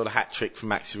Anfield, a hat-trick from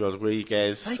Maxi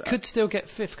Rodriguez. They could still get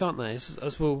 5th, can't they?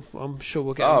 As I'm sure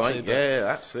we'll get into. Yeah,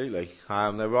 absolutely.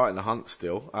 They're right in the hunt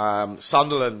still.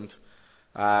 Sunderland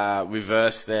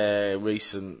reversed their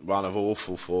recent run of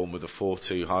awful form with a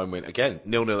 4-2 home win. Again,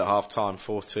 0-0 at half-time,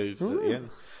 4-2 at the end.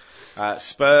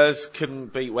 Spurs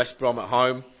couldn't beat West Brom at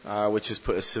home, which has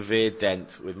put a severe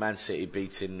dent, with Man City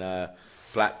beating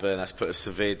Blackburn. That's put a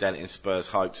severe dent in Spurs'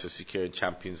 hopes of securing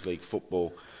Champions League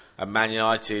football. And Man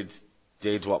United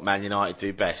did what Man United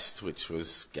do best, which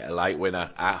was get a late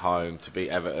winner at home to beat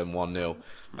Everton 1-0.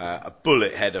 A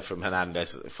bullet header from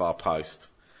Hernandez at the far post.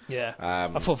 Yeah, I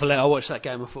watched that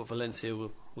game. I thought Valencia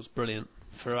was brilliant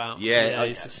throughout.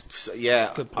 I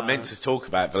meant to talk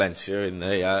about Valencia in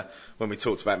the when we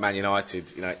talked about Man United.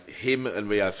 Him and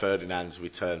Rio Ferdinand's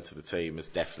return to the team has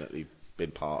definitely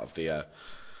been part of the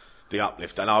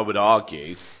uplift. And I would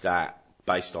argue that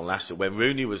based on last year, when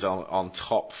Rooney was on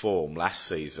top form last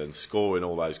season, scoring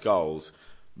all those goals,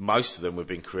 most of them were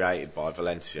being created by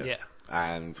Valencia. Yeah.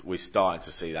 and we're starting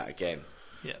to see that again.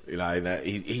 Yeah. You know, that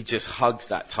he just hugs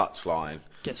that touchline.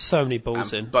 Gets so many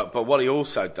balls in. But what he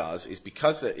also does is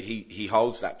because that he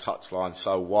holds that touchline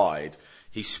so wide,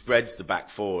 he spreads the back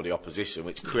four of the opposition,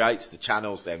 which creates the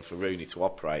channels then for Rooney to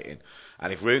operate in.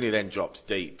 And if Rooney then drops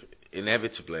deep,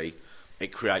 inevitably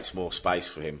it creates more space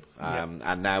for him.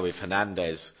 And now with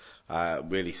Hernandez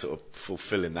really sort of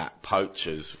fulfilling that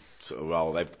poacher's sort of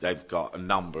role, they've got a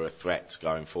number of threats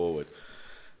going forward.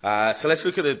 So let's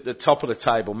look at the top of the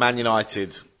table. Man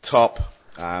United top,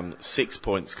 6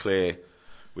 points clear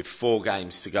with 4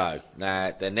 games to go.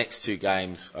 Now their next 2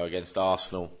 games are against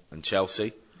Arsenal and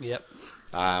Chelsea. Yep.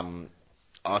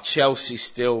 Are Chelsea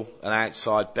still an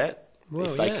outside bet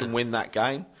if they can win that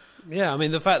game? Yeah, I mean,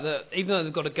 the fact that even though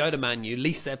they've got to go to Man U, at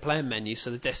least they're playing Man U,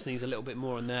 so the destiny's a little bit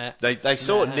more in their They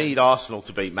sort of need Arsenal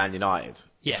to beat Man United.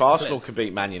 Yeah, if Arsenal can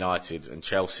beat Man United and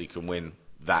Chelsea can win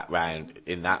that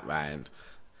round,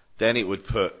 then it would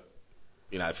put,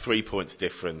 3 points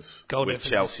difference goal with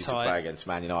Chelsea to play against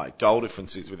Man United. Goal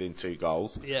difference is within 2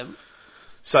 goals. Yeah.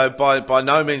 So by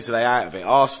no means are they out of it.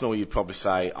 Arsenal, you'd probably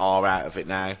say, are out of it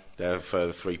now. They're a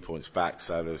further 3 points back,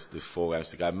 so there's 4 games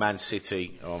to go. Man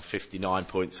City are on 59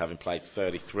 points, having played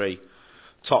 33.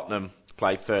 Tottenham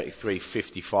played 33,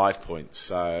 55 points.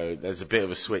 So there's a bit of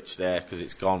a switch there because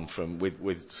it's gone from,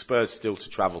 with Spurs still to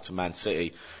travel to Man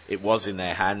City, it was in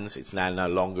their hands. It's now no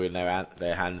longer in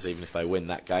their hands, even if they win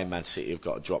that game. Man City have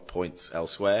got to drop points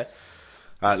elsewhere.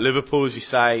 Liverpool, as you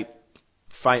say,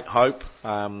 faint hope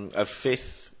of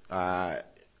 5th.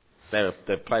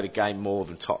 They've played a game more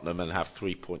than Tottenham and have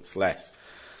 3 points less.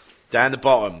 Down the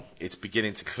bottom, it's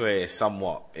beginning to clear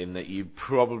somewhat in that you'd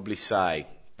probably say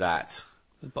that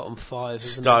the bottom 5,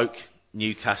 Stoke,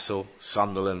 Newcastle,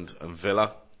 Sunderland and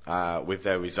Villa, with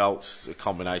their results, a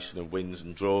combination of wins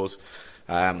and draws,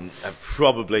 are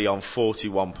probably on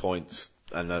 41 points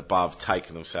and above,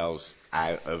 taken themselves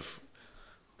out of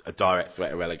a direct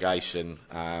threat of relegation.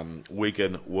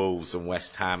 Wigan, Wolves and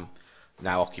West Ham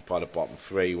now occupy the bottom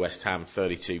 3. West Ham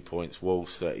 32 points,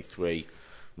 Wolves 33,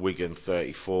 Wigan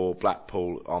 34,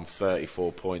 Blackpool on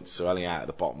 34 points, so only out of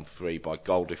the bottom 3 by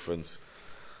goal difference.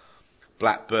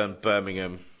 Blackburn,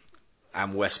 Birmingham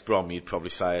and West Brom, you'd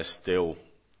probably say, are still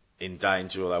in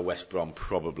danger, although West Brom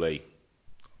probably,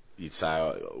 you'd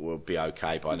say, will be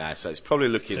okay by now. So it's probably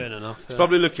looking,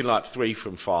 probably looking like 3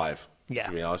 from 5.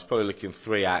 Yeah. It's probably looking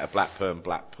 3 out of Blackburn,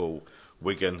 Blackpool,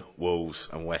 Wigan, Wolves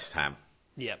and West Ham.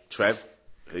 Yeah. Trev,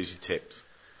 who's your tips?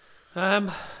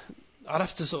 I'd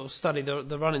have to sort of study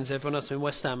the runnings. Everyone else in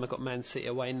West Ham have got Man City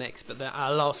away next, but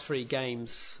our last 3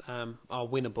 games are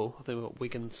winnable. I think we've got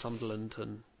Wigan, Sunderland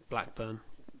and Blackburn,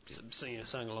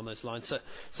 something along those lines.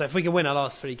 So if we can win our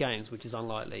last 3 games, which is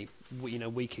unlikely,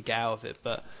 we could get out of it.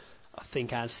 But I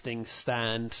think as things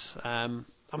stand,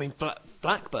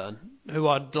 Blackburn, who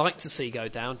I'd like to see go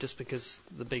down just because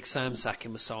the Big Sam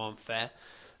sacking was so unfair,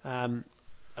 are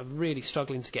really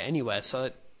struggling to get anywhere. So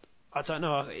I don't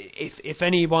know if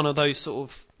any one of those sort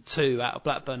of 2 out of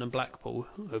Blackburn and Blackpool,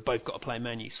 who've both got to play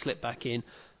Man U, slip back in,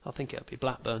 I think it'll be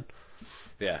Blackburn.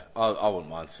 Yeah, I wouldn't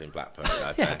mind seeing Blackburn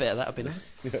go yeah, a bit of that would be nice.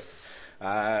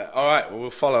 All right, well, we'll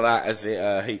follow that as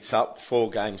it heats up. 4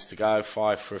 games to go,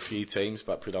 5 for a few teams,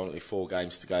 but predominantly 4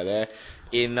 games to go there.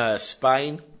 In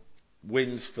Spain,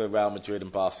 wins for Real Madrid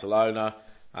and Barcelona,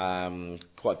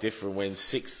 quite different wins,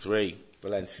 6-3.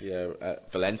 Valencia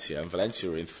and Valencia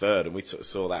were in 3rd, and we sort of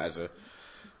saw that as a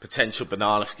potential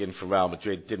banana skin for Real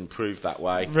Madrid. Didn't prove that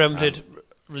way. Real Madrid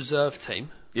reserve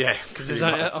team. Yeah, because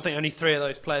I think only 3 of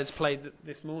those players played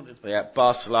this morning. Yeah,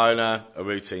 Barcelona, a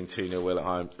routine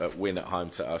 2-0 win at home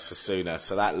to Osasuna.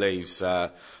 So that leaves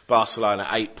Barcelona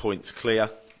 8 points clear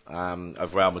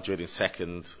of Real Madrid in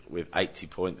 2nd with 80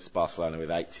 points, Barcelona with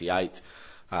 88,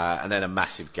 and then a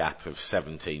massive gap of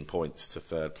 17 points to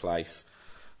 3rd place.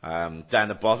 Down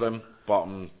the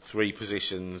bottom 3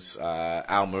 positions,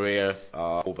 Almeria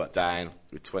are all but down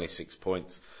with 26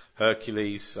 points.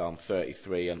 Hercules on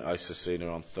 33 and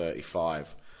Osasuna on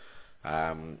 35.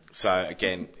 So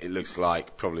again, it looks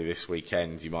like probably this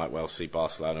weekend you might well see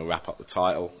Barcelona wrap up the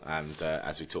title, and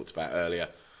as we talked about earlier,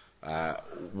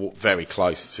 very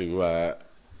close to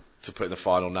putting the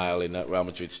final nail in Real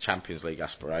Madrid's Champions League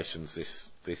aspirations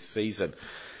this season.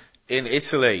 In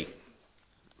Italy,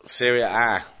 Serie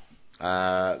A,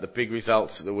 the big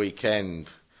results at the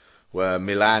weekend were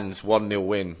Milan's 1-0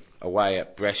 win away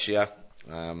at Brescia,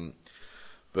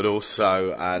 but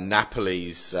also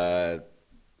Napoli's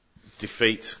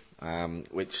defeat,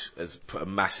 which has put a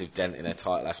massive dent in their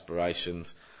title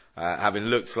aspirations. Having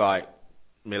looked like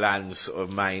Milan's sort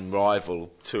of main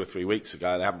rival 2 or 3 weeks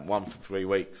ago, they haven't won for 3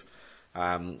 weeks,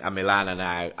 and Milan are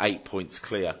now 8 points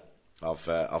clear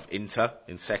of Inter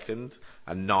in second,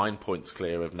 and 9 points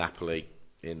clear of Napoli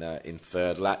in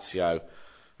third. Lazio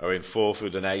are in fourth,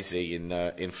 Udinese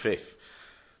in fifth.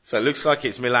 So it looks like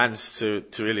it's Milan's to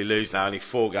really lose now. Only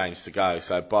 4 games to go.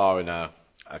 So barring a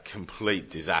complete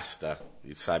disaster,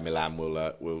 you'd say Milan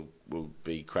will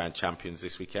be crowned champions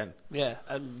this weekend. Yeah,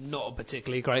 and not a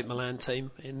particularly great Milan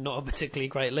team in not a particularly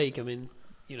great league. I mean,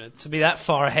 to be that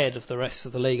far ahead of the rest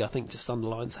of the league, I think just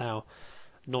underlines how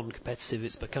non-competitive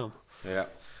it's become. Yeah.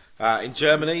 In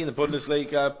Germany, in the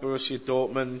Bundesliga, Borussia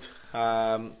Dortmund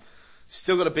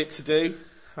still got a bit to do.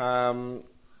 Bayern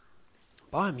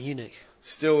Munich.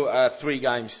 Still 3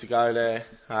 games to go there.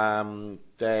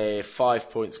 They're 5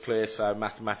 points clear, so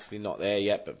mathematically not there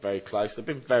yet, but very close. They've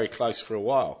been very close for a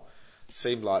while. It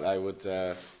seemed like they would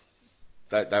have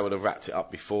wrapped it up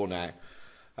before now.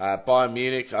 Bayern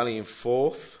Munich only in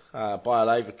fourth. Bayer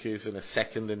Leverkusen a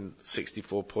second in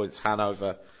 64 points.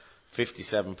 Hanover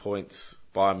 57 points.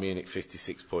 Bayern Munich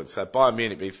 56 points. So Bayern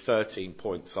Munich being 13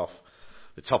 points off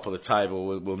the top of the table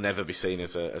will never be seen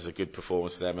as a good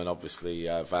performance to them, and obviously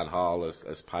Van Gaal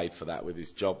has paid for that with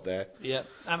his job there. Yeah,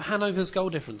 Hanover's goal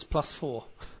difference +4.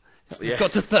 We've Yeah.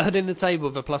 got to third in the table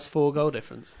with a +4 goal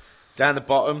difference. Down the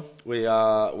bottom we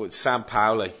are with San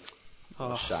Pauli.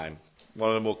 Oh. A shame.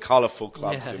 One of the more colourful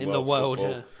clubs Yeah, in in world the world.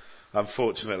 football. Yeah.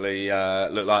 Unfortunately,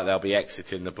 look like they'll be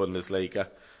exiting the Bundesliga.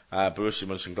 Borussia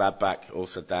Mönchengladbach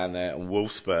also down there, and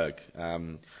Wolfsburg.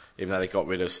 Even though they got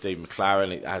rid of Steve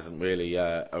McLaren, it hasn't really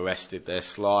arrested their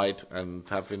slide. And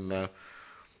having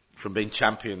from being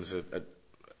champions,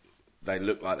 they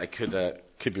look like they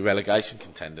could be relegation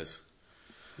contenders.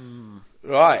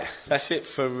 Right, that's it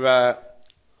for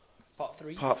Part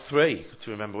 3. part 3.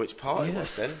 To remember which part it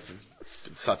was then. It's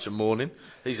been such a morning.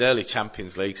 These early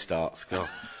Champions League starts, God.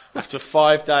 After a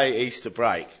 5-day Easter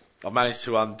break, I managed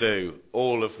to undo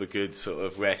all of the good sort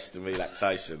of rest and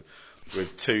relaxation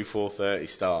with 2 4:30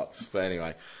 starts. But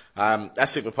anyway,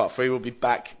 that's it for part 3. We'll be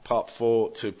back part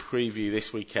 4 to preview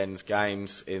this weekend's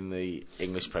games in the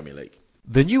English Premier League.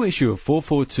 The new issue of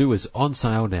 442 is on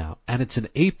sale now, and it's an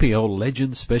EPL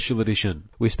Legends Special Edition.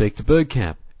 We speak to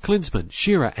Bergkamp, Klinsmann,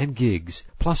 Shearer and Giggs,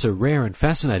 plus a rare and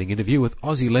fascinating interview with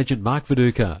Aussie legend Mark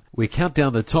Viduka. We count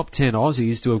down the top 10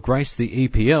 Aussies to have graced the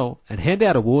EPL and hand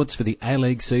out awards for the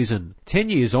A-League season. 10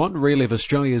 years on, relive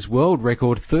Australia's world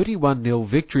record 31-0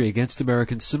 victory against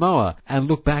American Samoa and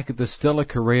look back at the stellar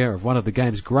career of one of the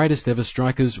game's greatest ever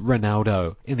strikers,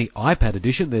 Ronaldo. In the iPad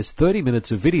edition, there's 30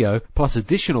 minutes of video plus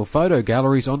additional photo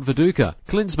galleries on Viduka,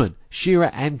 Klinsmann,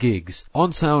 Shearer and Giggs.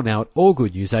 On sale now at all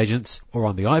good newsagents or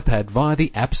on the iPad via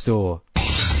the App Store.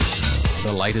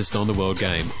 The latest on the world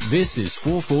game. This is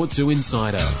 442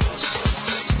 Insider.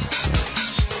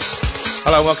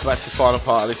 Hello and welcome back to the final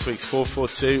part of this week's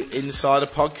 442 Insider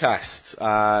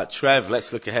podcast. Trev,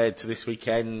 let's look ahead to this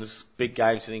weekend's big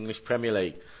games in the English Premier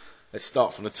League. Let's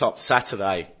start from the top.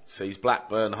 Saturday sees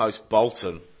Blackburn host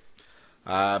Bolton.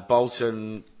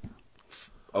 Bolton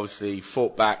obviously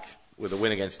fought back with a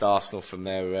win against Arsenal from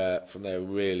their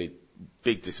really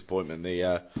big disappointment in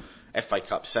the FA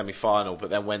Cup semi-final, but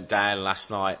then went down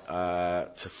last night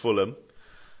to Fulham.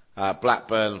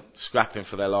 Blackburn scrapping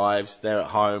for their lives. They're at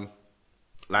home.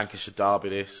 Lancashire derby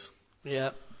this.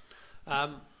 Yeah.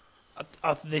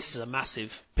 This is a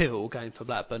massive pivotal game for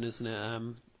Blackburn, isn't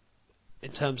it?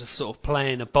 In terms of sort of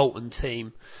playing a Bolton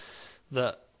team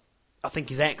that I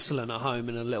think is excellent at home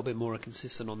and a little bit more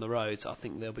consistent on the road. I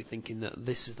think they'll be thinking that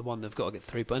this is the one they've got to get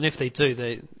through. But if they do,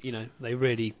 they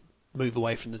really move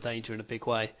away from the danger in a big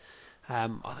way. I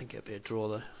think it'll be a draw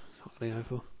though. That's what I'm going to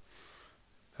go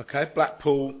for. Okay,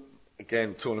 Blackpool.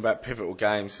 Again, talking about pivotal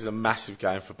games, this is a massive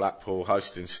game for Blackpool,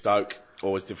 hosting Stoke,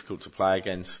 always difficult to play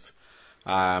against.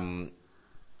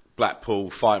 Blackpool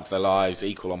fighting for their lives,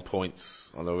 equal on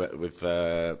points with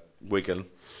Wigan,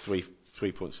 three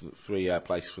points, 3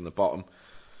 places from the bottom.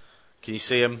 Can you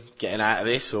see them getting out of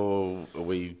this, or are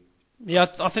we? Yeah,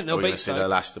 I think they'll beat See Stoke. the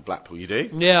last of Blackpool. You do?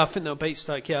 Yeah, I think they'll beat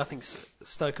Stoke. Yeah, I think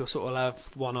Stoke will sort of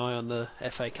have one eye on the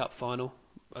FA Cup final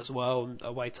as well, and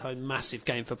away to home, massive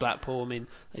game for Blackpool. I mean,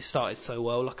 they started so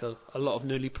well, like a lot of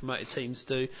newly promoted teams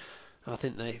do. And I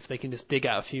think if they can just dig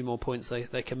out a few more points,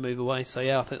 they can move away. So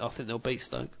yeah, I think they'll beat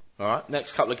Stoke. All right.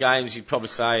 Next couple of games, you'd probably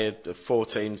say are 4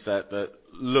 teams that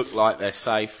look like they're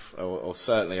safe, or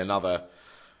certainly another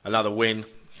win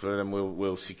for them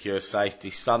will secure safety.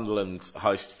 Sunderland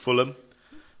host Fulham.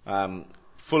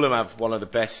 Fulham have one of the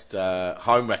best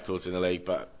home records in the league,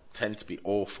 but tend to be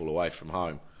awful away from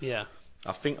home. Yeah.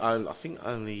 I think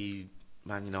only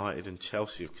Man United and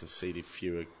Chelsea have conceded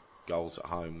fewer goals at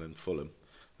home than Fulham.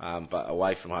 But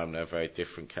away from home, they're a very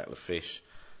different kettle of fish.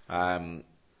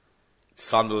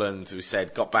 Sunderland, as we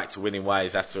said, got back to winning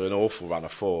ways after an awful run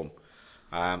of form.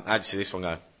 How do you see this one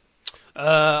go?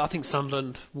 I think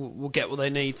Sunderland will get what they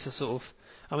need to sort of...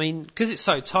 I mean, because it's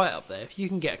so tight up there, if you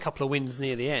can get a couple of wins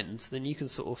near the end, then you can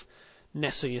sort of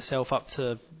nestle yourself up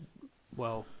to,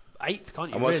 well, 8th, can't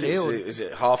you? And really? Is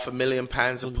it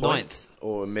 £500,000 a point? 9th.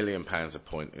 Or £1 million a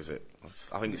point, is it?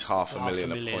 I think it's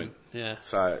 $500,000 a point. Yeah.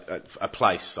 So, a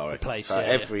place, sorry. A place, so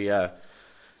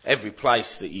every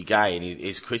place that you gain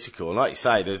is critical. And like you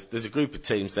say, there's a group of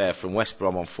teams there from West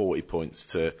Brom on 40 points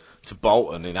to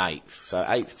Bolton in 8th. So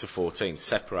 8th to 14th,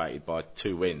 separated by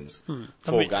 2 wins.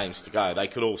 4 games to go. They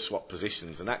could all swap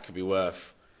positions, and that could be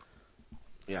worth,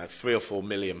 £3 or £4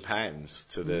 million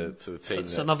to the team.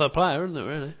 It's another player, isn't it,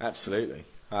 really? Absolutely.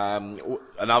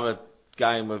 Another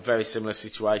game, a very similar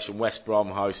situation. West Brom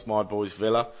host my boys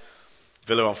Villa.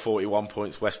 Villa on 41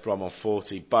 points, West Brom on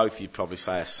 40. Both you'd probably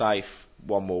say are safe.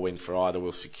 One more win for either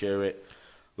will secure it.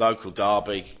 Local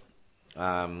derby.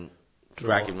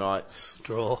 Bragging rights.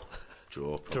 Draw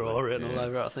Probably. written all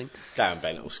over it, I think. Darren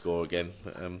Bennett will score again.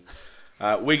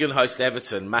 Wigan host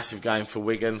Everton. Massive game for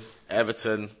Wigan.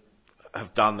 Everton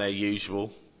have done their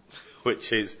usual,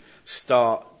 which is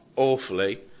start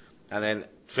awfully and then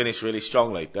finish really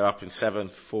strongly. They're up in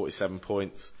 7th, 47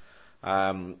 points.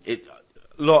 A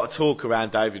lot of talk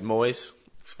around David Moyes,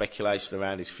 speculation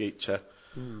around his future.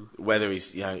 Whether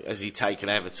he's, has he taken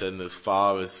Everton as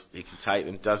far as he can take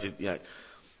them? Does it,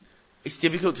 it's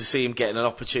difficult to see him getting an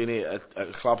opportunity at a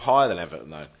club higher than Everton,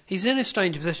 though. He's in a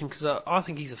strange position because I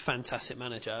think he's a fantastic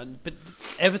manager, but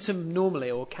Everton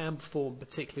normally or can perform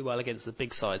particularly well against the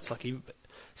big sides. Like he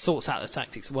sorts out the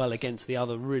tactics well against the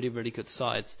other really, really good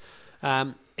sides.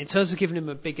 In terms of giving him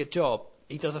a bigger job,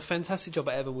 he does a fantastic job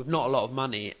at Everton with not a lot of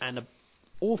money and an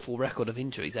awful record of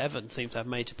injuries. Everton seems to have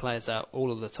major players out all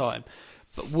of the time.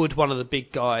 But would one of the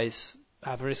big guys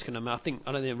have a risk on him? I don't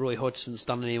think Roy Hodgson's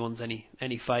done anyone's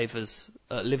any favours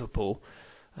at Liverpool,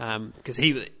 because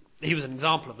he was an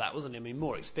example of that, wasn't he? I mean,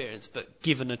 more experienced, but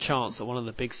given a chance at one of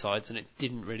the big sides, and it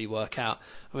didn't really work out.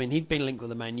 I mean, he'd been linked with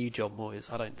the Man U job,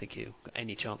 Moyes. I don't think he'll got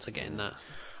any chance of getting that.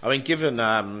 I mean, given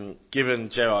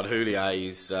Gerard Houllier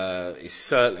is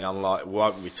certainly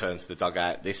won't return to the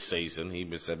dugout this season. He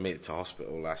was admitted to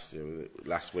hospital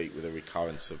last week with a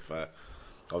recurrence of.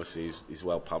 Obviously, his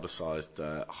well-publicised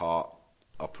heart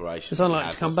operation. It's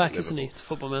unlikely to come back, isn't he, to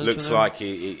football manager? Looks like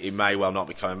he may well not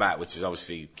be coming back, which is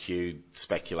obviously cued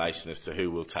speculation as to who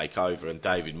will take over. And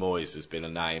David Moyes has been a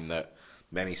name that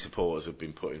many supporters have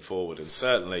been putting forward. And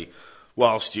certainly,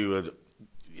 whilst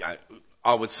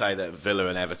I would say that Villa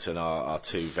and Everton are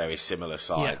two very similar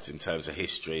sides in terms of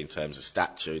history, in terms of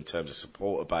stature, in terms of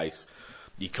supporter base.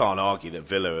 You can't argue that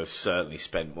Villa have certainly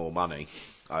spent more money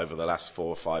over the last 4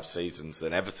 or 5 seasons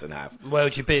than Everton have. Where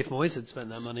would you be if Moyes had spent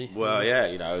that money? Well,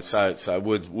 yeah, so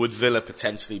would Villa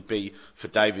potentially be, for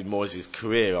David Moyes'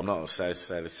 career, I'm not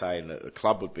necessarily saying that the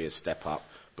club would be a step up,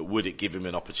 but would it give him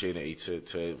an opportunity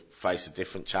to face a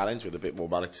different challenge with a bit more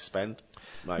money to spend?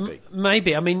 Maybe.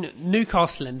 Maybe. I mean,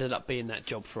 Newcastle ended up being that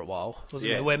job for a while,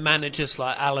 wasn't it? Where managers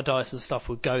like Allardyce and stuff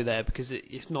would go there because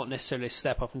it's not necessarily a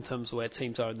step up in terms of where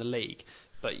teams are in the league,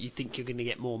 but you think you're going to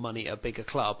get more money at a bigger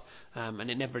club, and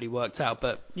it never really worked out.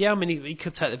 But yeah, I mean, he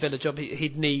could take the Villa job.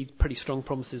 He'd need pretty strong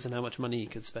promises on how much money he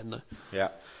could spend, though. Yeah.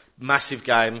 Massive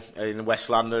game in West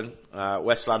London.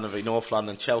 West London v North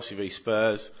London, Chelsea v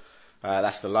Spurs.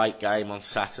 That's the late game on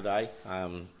Saturday.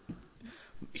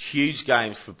 Huge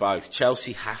games for both.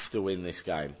 Chelsea have to win this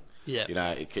game.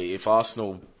 Yeah. If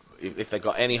Arsenal, if they've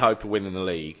got any hope of winning the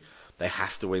league, they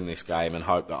have to win this game and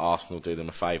hope that Arsenal do them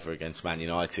a favour against Man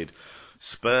United.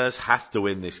 Spurs have to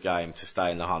win this game to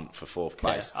stay in the hunt for 4th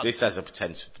place. This has a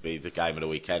potential to be the game of the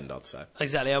weekend, I'd say.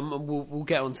 Exactly. We'll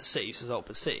get on to City's result,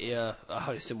 but City are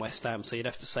hosting West Ham, so you'd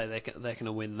have to say they're going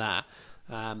to win that.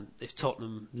 If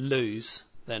Tottenham lose,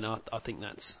 then I think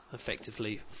that's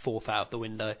effectively 4th out of the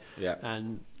window. Yeah.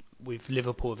 And with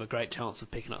Liverpool with a great chance of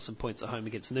picking up some points at home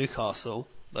against Newcastle,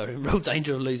 they're in real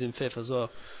danger of losing 5th as well.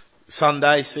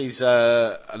 Sunday sees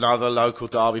another local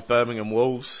derby, Birmingham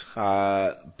Wolves.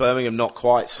 Birmingham not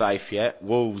quite safe yet.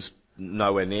 Wolves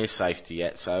nowhere near safety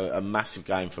yet. So a massive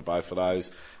game for both of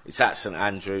those. It's at St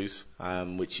Andrews,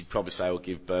 which you'd probably say will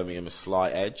give Birmingham a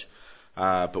slight edge.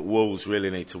 But Wolves really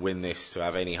need to win this to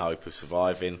have any hope of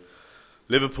surviving.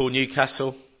 Liverpool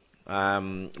Newcastle,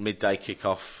 midday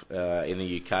kickoff in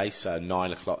the UK, so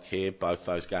 9 o'clock here. Both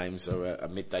those games are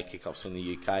midday kickoffs in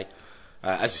the UK.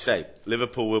 As you say,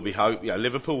 Liverpool will be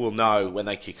Liverpool will know when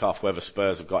they kick off whether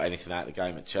Spurs have got anything out of the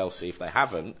game at Chelsea. If they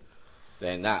haven't,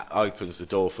 then that opens the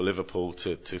door for Liverpool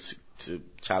to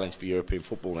challenge for European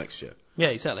football next year. Yeah,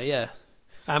 exactly. Yeah,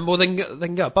 Well, they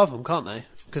can go above them, can't they?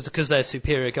 Because they're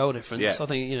superior goal difference. Yeah. I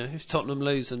think, if Tottenham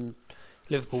lose and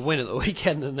Liverpool win at the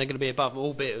weekend, then they're going to be above them,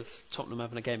 albeit of Tottenham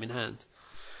having a game in hand.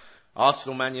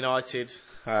 Arsenal, Man United.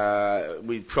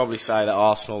 We'd probably say that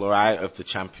Arsenal are out of the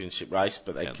championship race,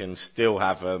 but they can still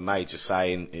have a major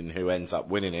say in who ends up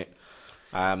winning it.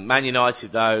 Man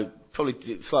United, though,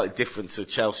 probably slightly different to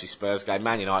Chelsea-Spurs game.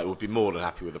 Man United would be more than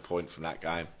happy with a point from that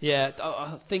game. Yeah,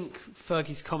 I think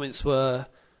Fergie's comments were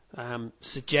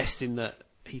suggesting that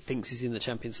he thinks he's in the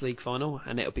Champions League final,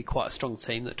 and it'll be quite a strong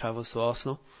team that travels to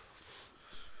Arsenal.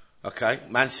 Okay,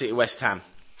 Man City, West Ham.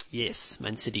 Yes,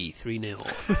 Man City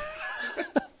 3-0.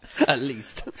 At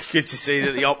least. It's good to see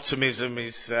that the optimism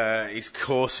is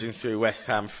coursing through West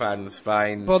Ham fans'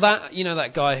 veins. Well,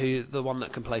 that guy the one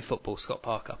that can play football, Scott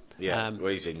Parker. Yeah,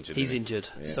 well, he's injured. He's injured.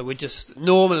 Yeah. So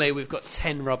normally we've got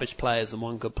 10 rubbish players and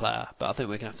one good player, but I think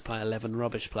we're going to have to play 11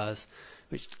 rubbish players,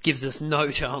 which gives us no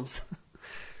chance.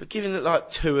 But given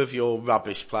that 2 of your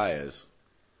rubbish players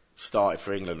started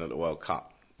for England at the World Cup.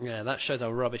 Yeah, that shows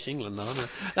how rubbish England are, doesn't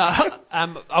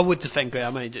it? I would defend Green. I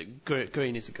mean,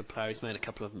 Green is a good player. He's made a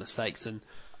couple of mistakes, and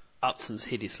Upson's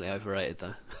hideously overrated,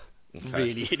 though. Okay.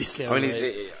 Really hideously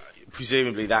overrated.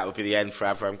 Presumably that would be the end for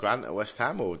Avram Grant at West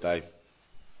Ham, or would they?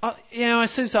 Yeah, I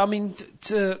assume so. I mean,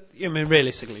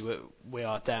 realistically, we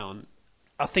are down.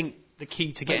 I think the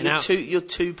key to getting out. You're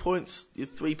 2 points, you're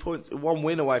 3 points, 1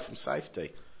 win away from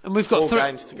safety. And we've got 4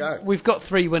 games to go. We've got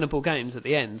 3 winnable games at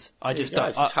the end. It's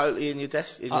totally in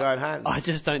your own hands. I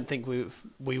just don't think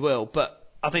we will. But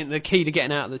I think the key to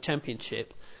getting out of the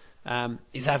Championship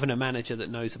is having a manager that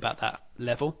knows about that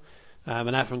level. And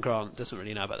Avram Grant doesn't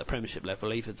really know about the Premiership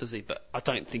level either, does he? But I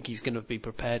don't think he's going to be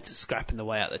prepared to scrapping the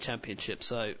way out of the Championship.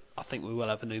 So I think we will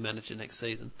have a new manager next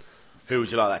season. Who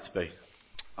would you like that to be?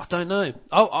 I don't know.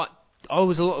 I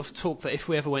was a lot of talk that if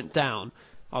we ever went down,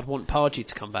 I'd want Pardew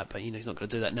to come back, but he's not going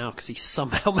to do that now because he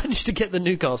somehow managed to get the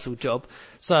Newcastle job.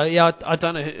 So yeah, I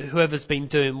don't know whoever's been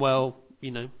doing well,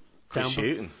 Chris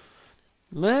Hughton.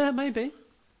 Maybe.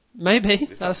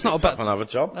 That's not a bad another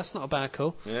job. That's not a bad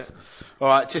call. Yeah. All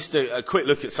right, just a quick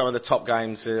look at some of the top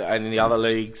games and in the other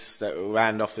leagues that will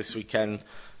round off this weekend.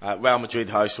 Real Madrid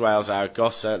host Real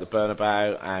Zaragoza at the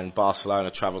Bernabeu, and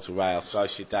Barcelona travel to Real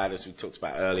Sociedad. As we talked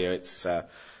about earlier,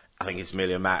 I think it's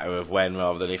merely a matter of when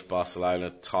rather than if Barcelona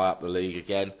tie up the league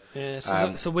again. Yeah,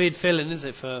 it's a weird feeling, isn't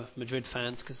it, for Madrid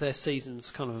fans, because their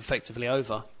season's kind of effectively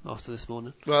over after this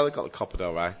morning. Well, they've got the Copa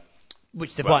del Rey.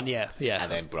 Which they've won, yeah.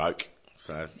 And then broke.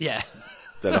 So yeah.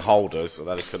 They're the holders,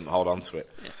 although they couldn't hold on to it.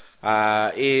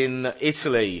 Yeah. In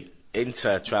Italy,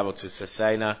 Inter travel to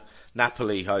Cesena,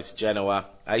 Napoli host Genoa,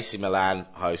 AC Milan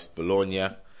host Bologna,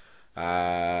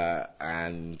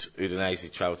 and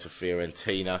Udinese travel to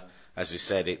Fiorentina. As we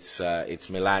said, it's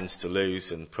Milan's to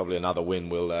lose, and probably another win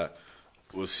will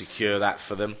secure that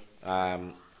for them.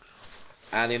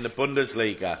 And in the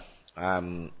Bundesliga,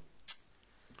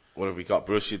 what have we got?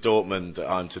 Borussia Dortmund at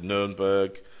home to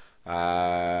Nuremberg.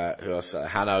 Who else?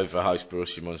 Hanover host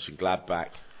Borussia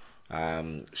Mönchengladbach.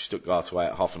 Stuttgart away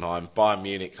at Hoffenheim. Bayern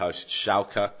Munich host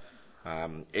Schalke.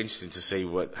 Interesting to see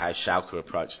how Schalke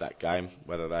approach that game.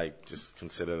 Whether they just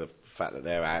consider the fact that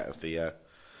they're out of the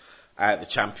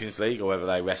Champions League, or whether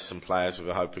they rest some players with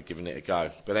the hope of giving it a go.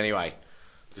 But anyway,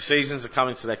 the seasons are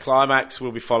coming to their climax.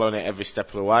 We'll be following it every step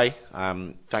of the way.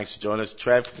 Thanks for joining us,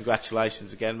 Trev.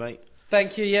 Congratulations again, mate.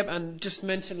 Thank you. Yep, and just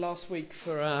mentioned last week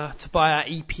to buy our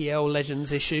EPL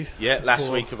Legends issue. Yeah, last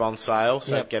week of on sale,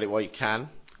 so get it while you can.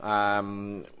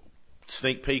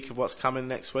 Sneak peek of what's coming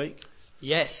next week.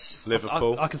 Yes,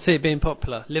 Liverpool. I can see it being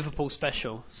popular. Liverpool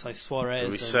special. So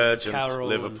Suarez, resurgent and Carroll,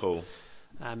 Liverpool.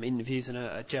 And, interviews and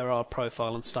a Gerrard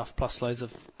profile and stuff, plus loads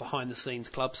of behind the scenes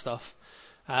club stuff.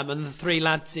 And the 3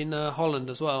 lads in Holland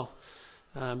as well.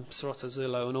 Soroto,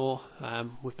 Zulo and Orr.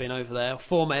 We've been over there.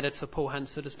 Former editor Paul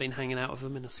Hansford has been hanging out with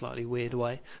them in a slightly weird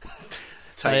way.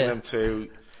 Taking them to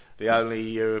the only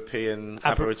European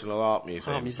Aboriginal art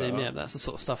museum. Art museum, yeah, that's the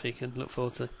sort of stuff you can look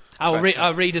forward to. I'll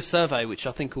read a survey, which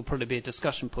I think will probably be a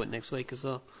discussion point next week as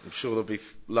well. I'm sure there'll be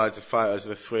loads of photos of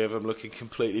the 3 of them looking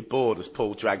completely bored as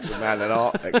Paul drags them around an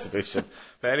art exhibition.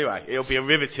 But anyway, it'll be a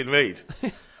riveting read.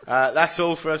 That's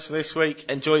all for us for this week.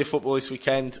 Enjoy your football this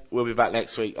weekend. We'll be back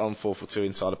next week on 442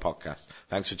 Insider Podcast.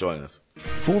 Thanks for joining us.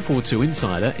 442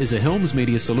 Insider is a Helms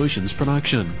Media Solutions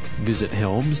production. Visit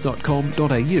helms.com.au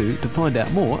to find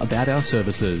out more about our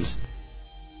services.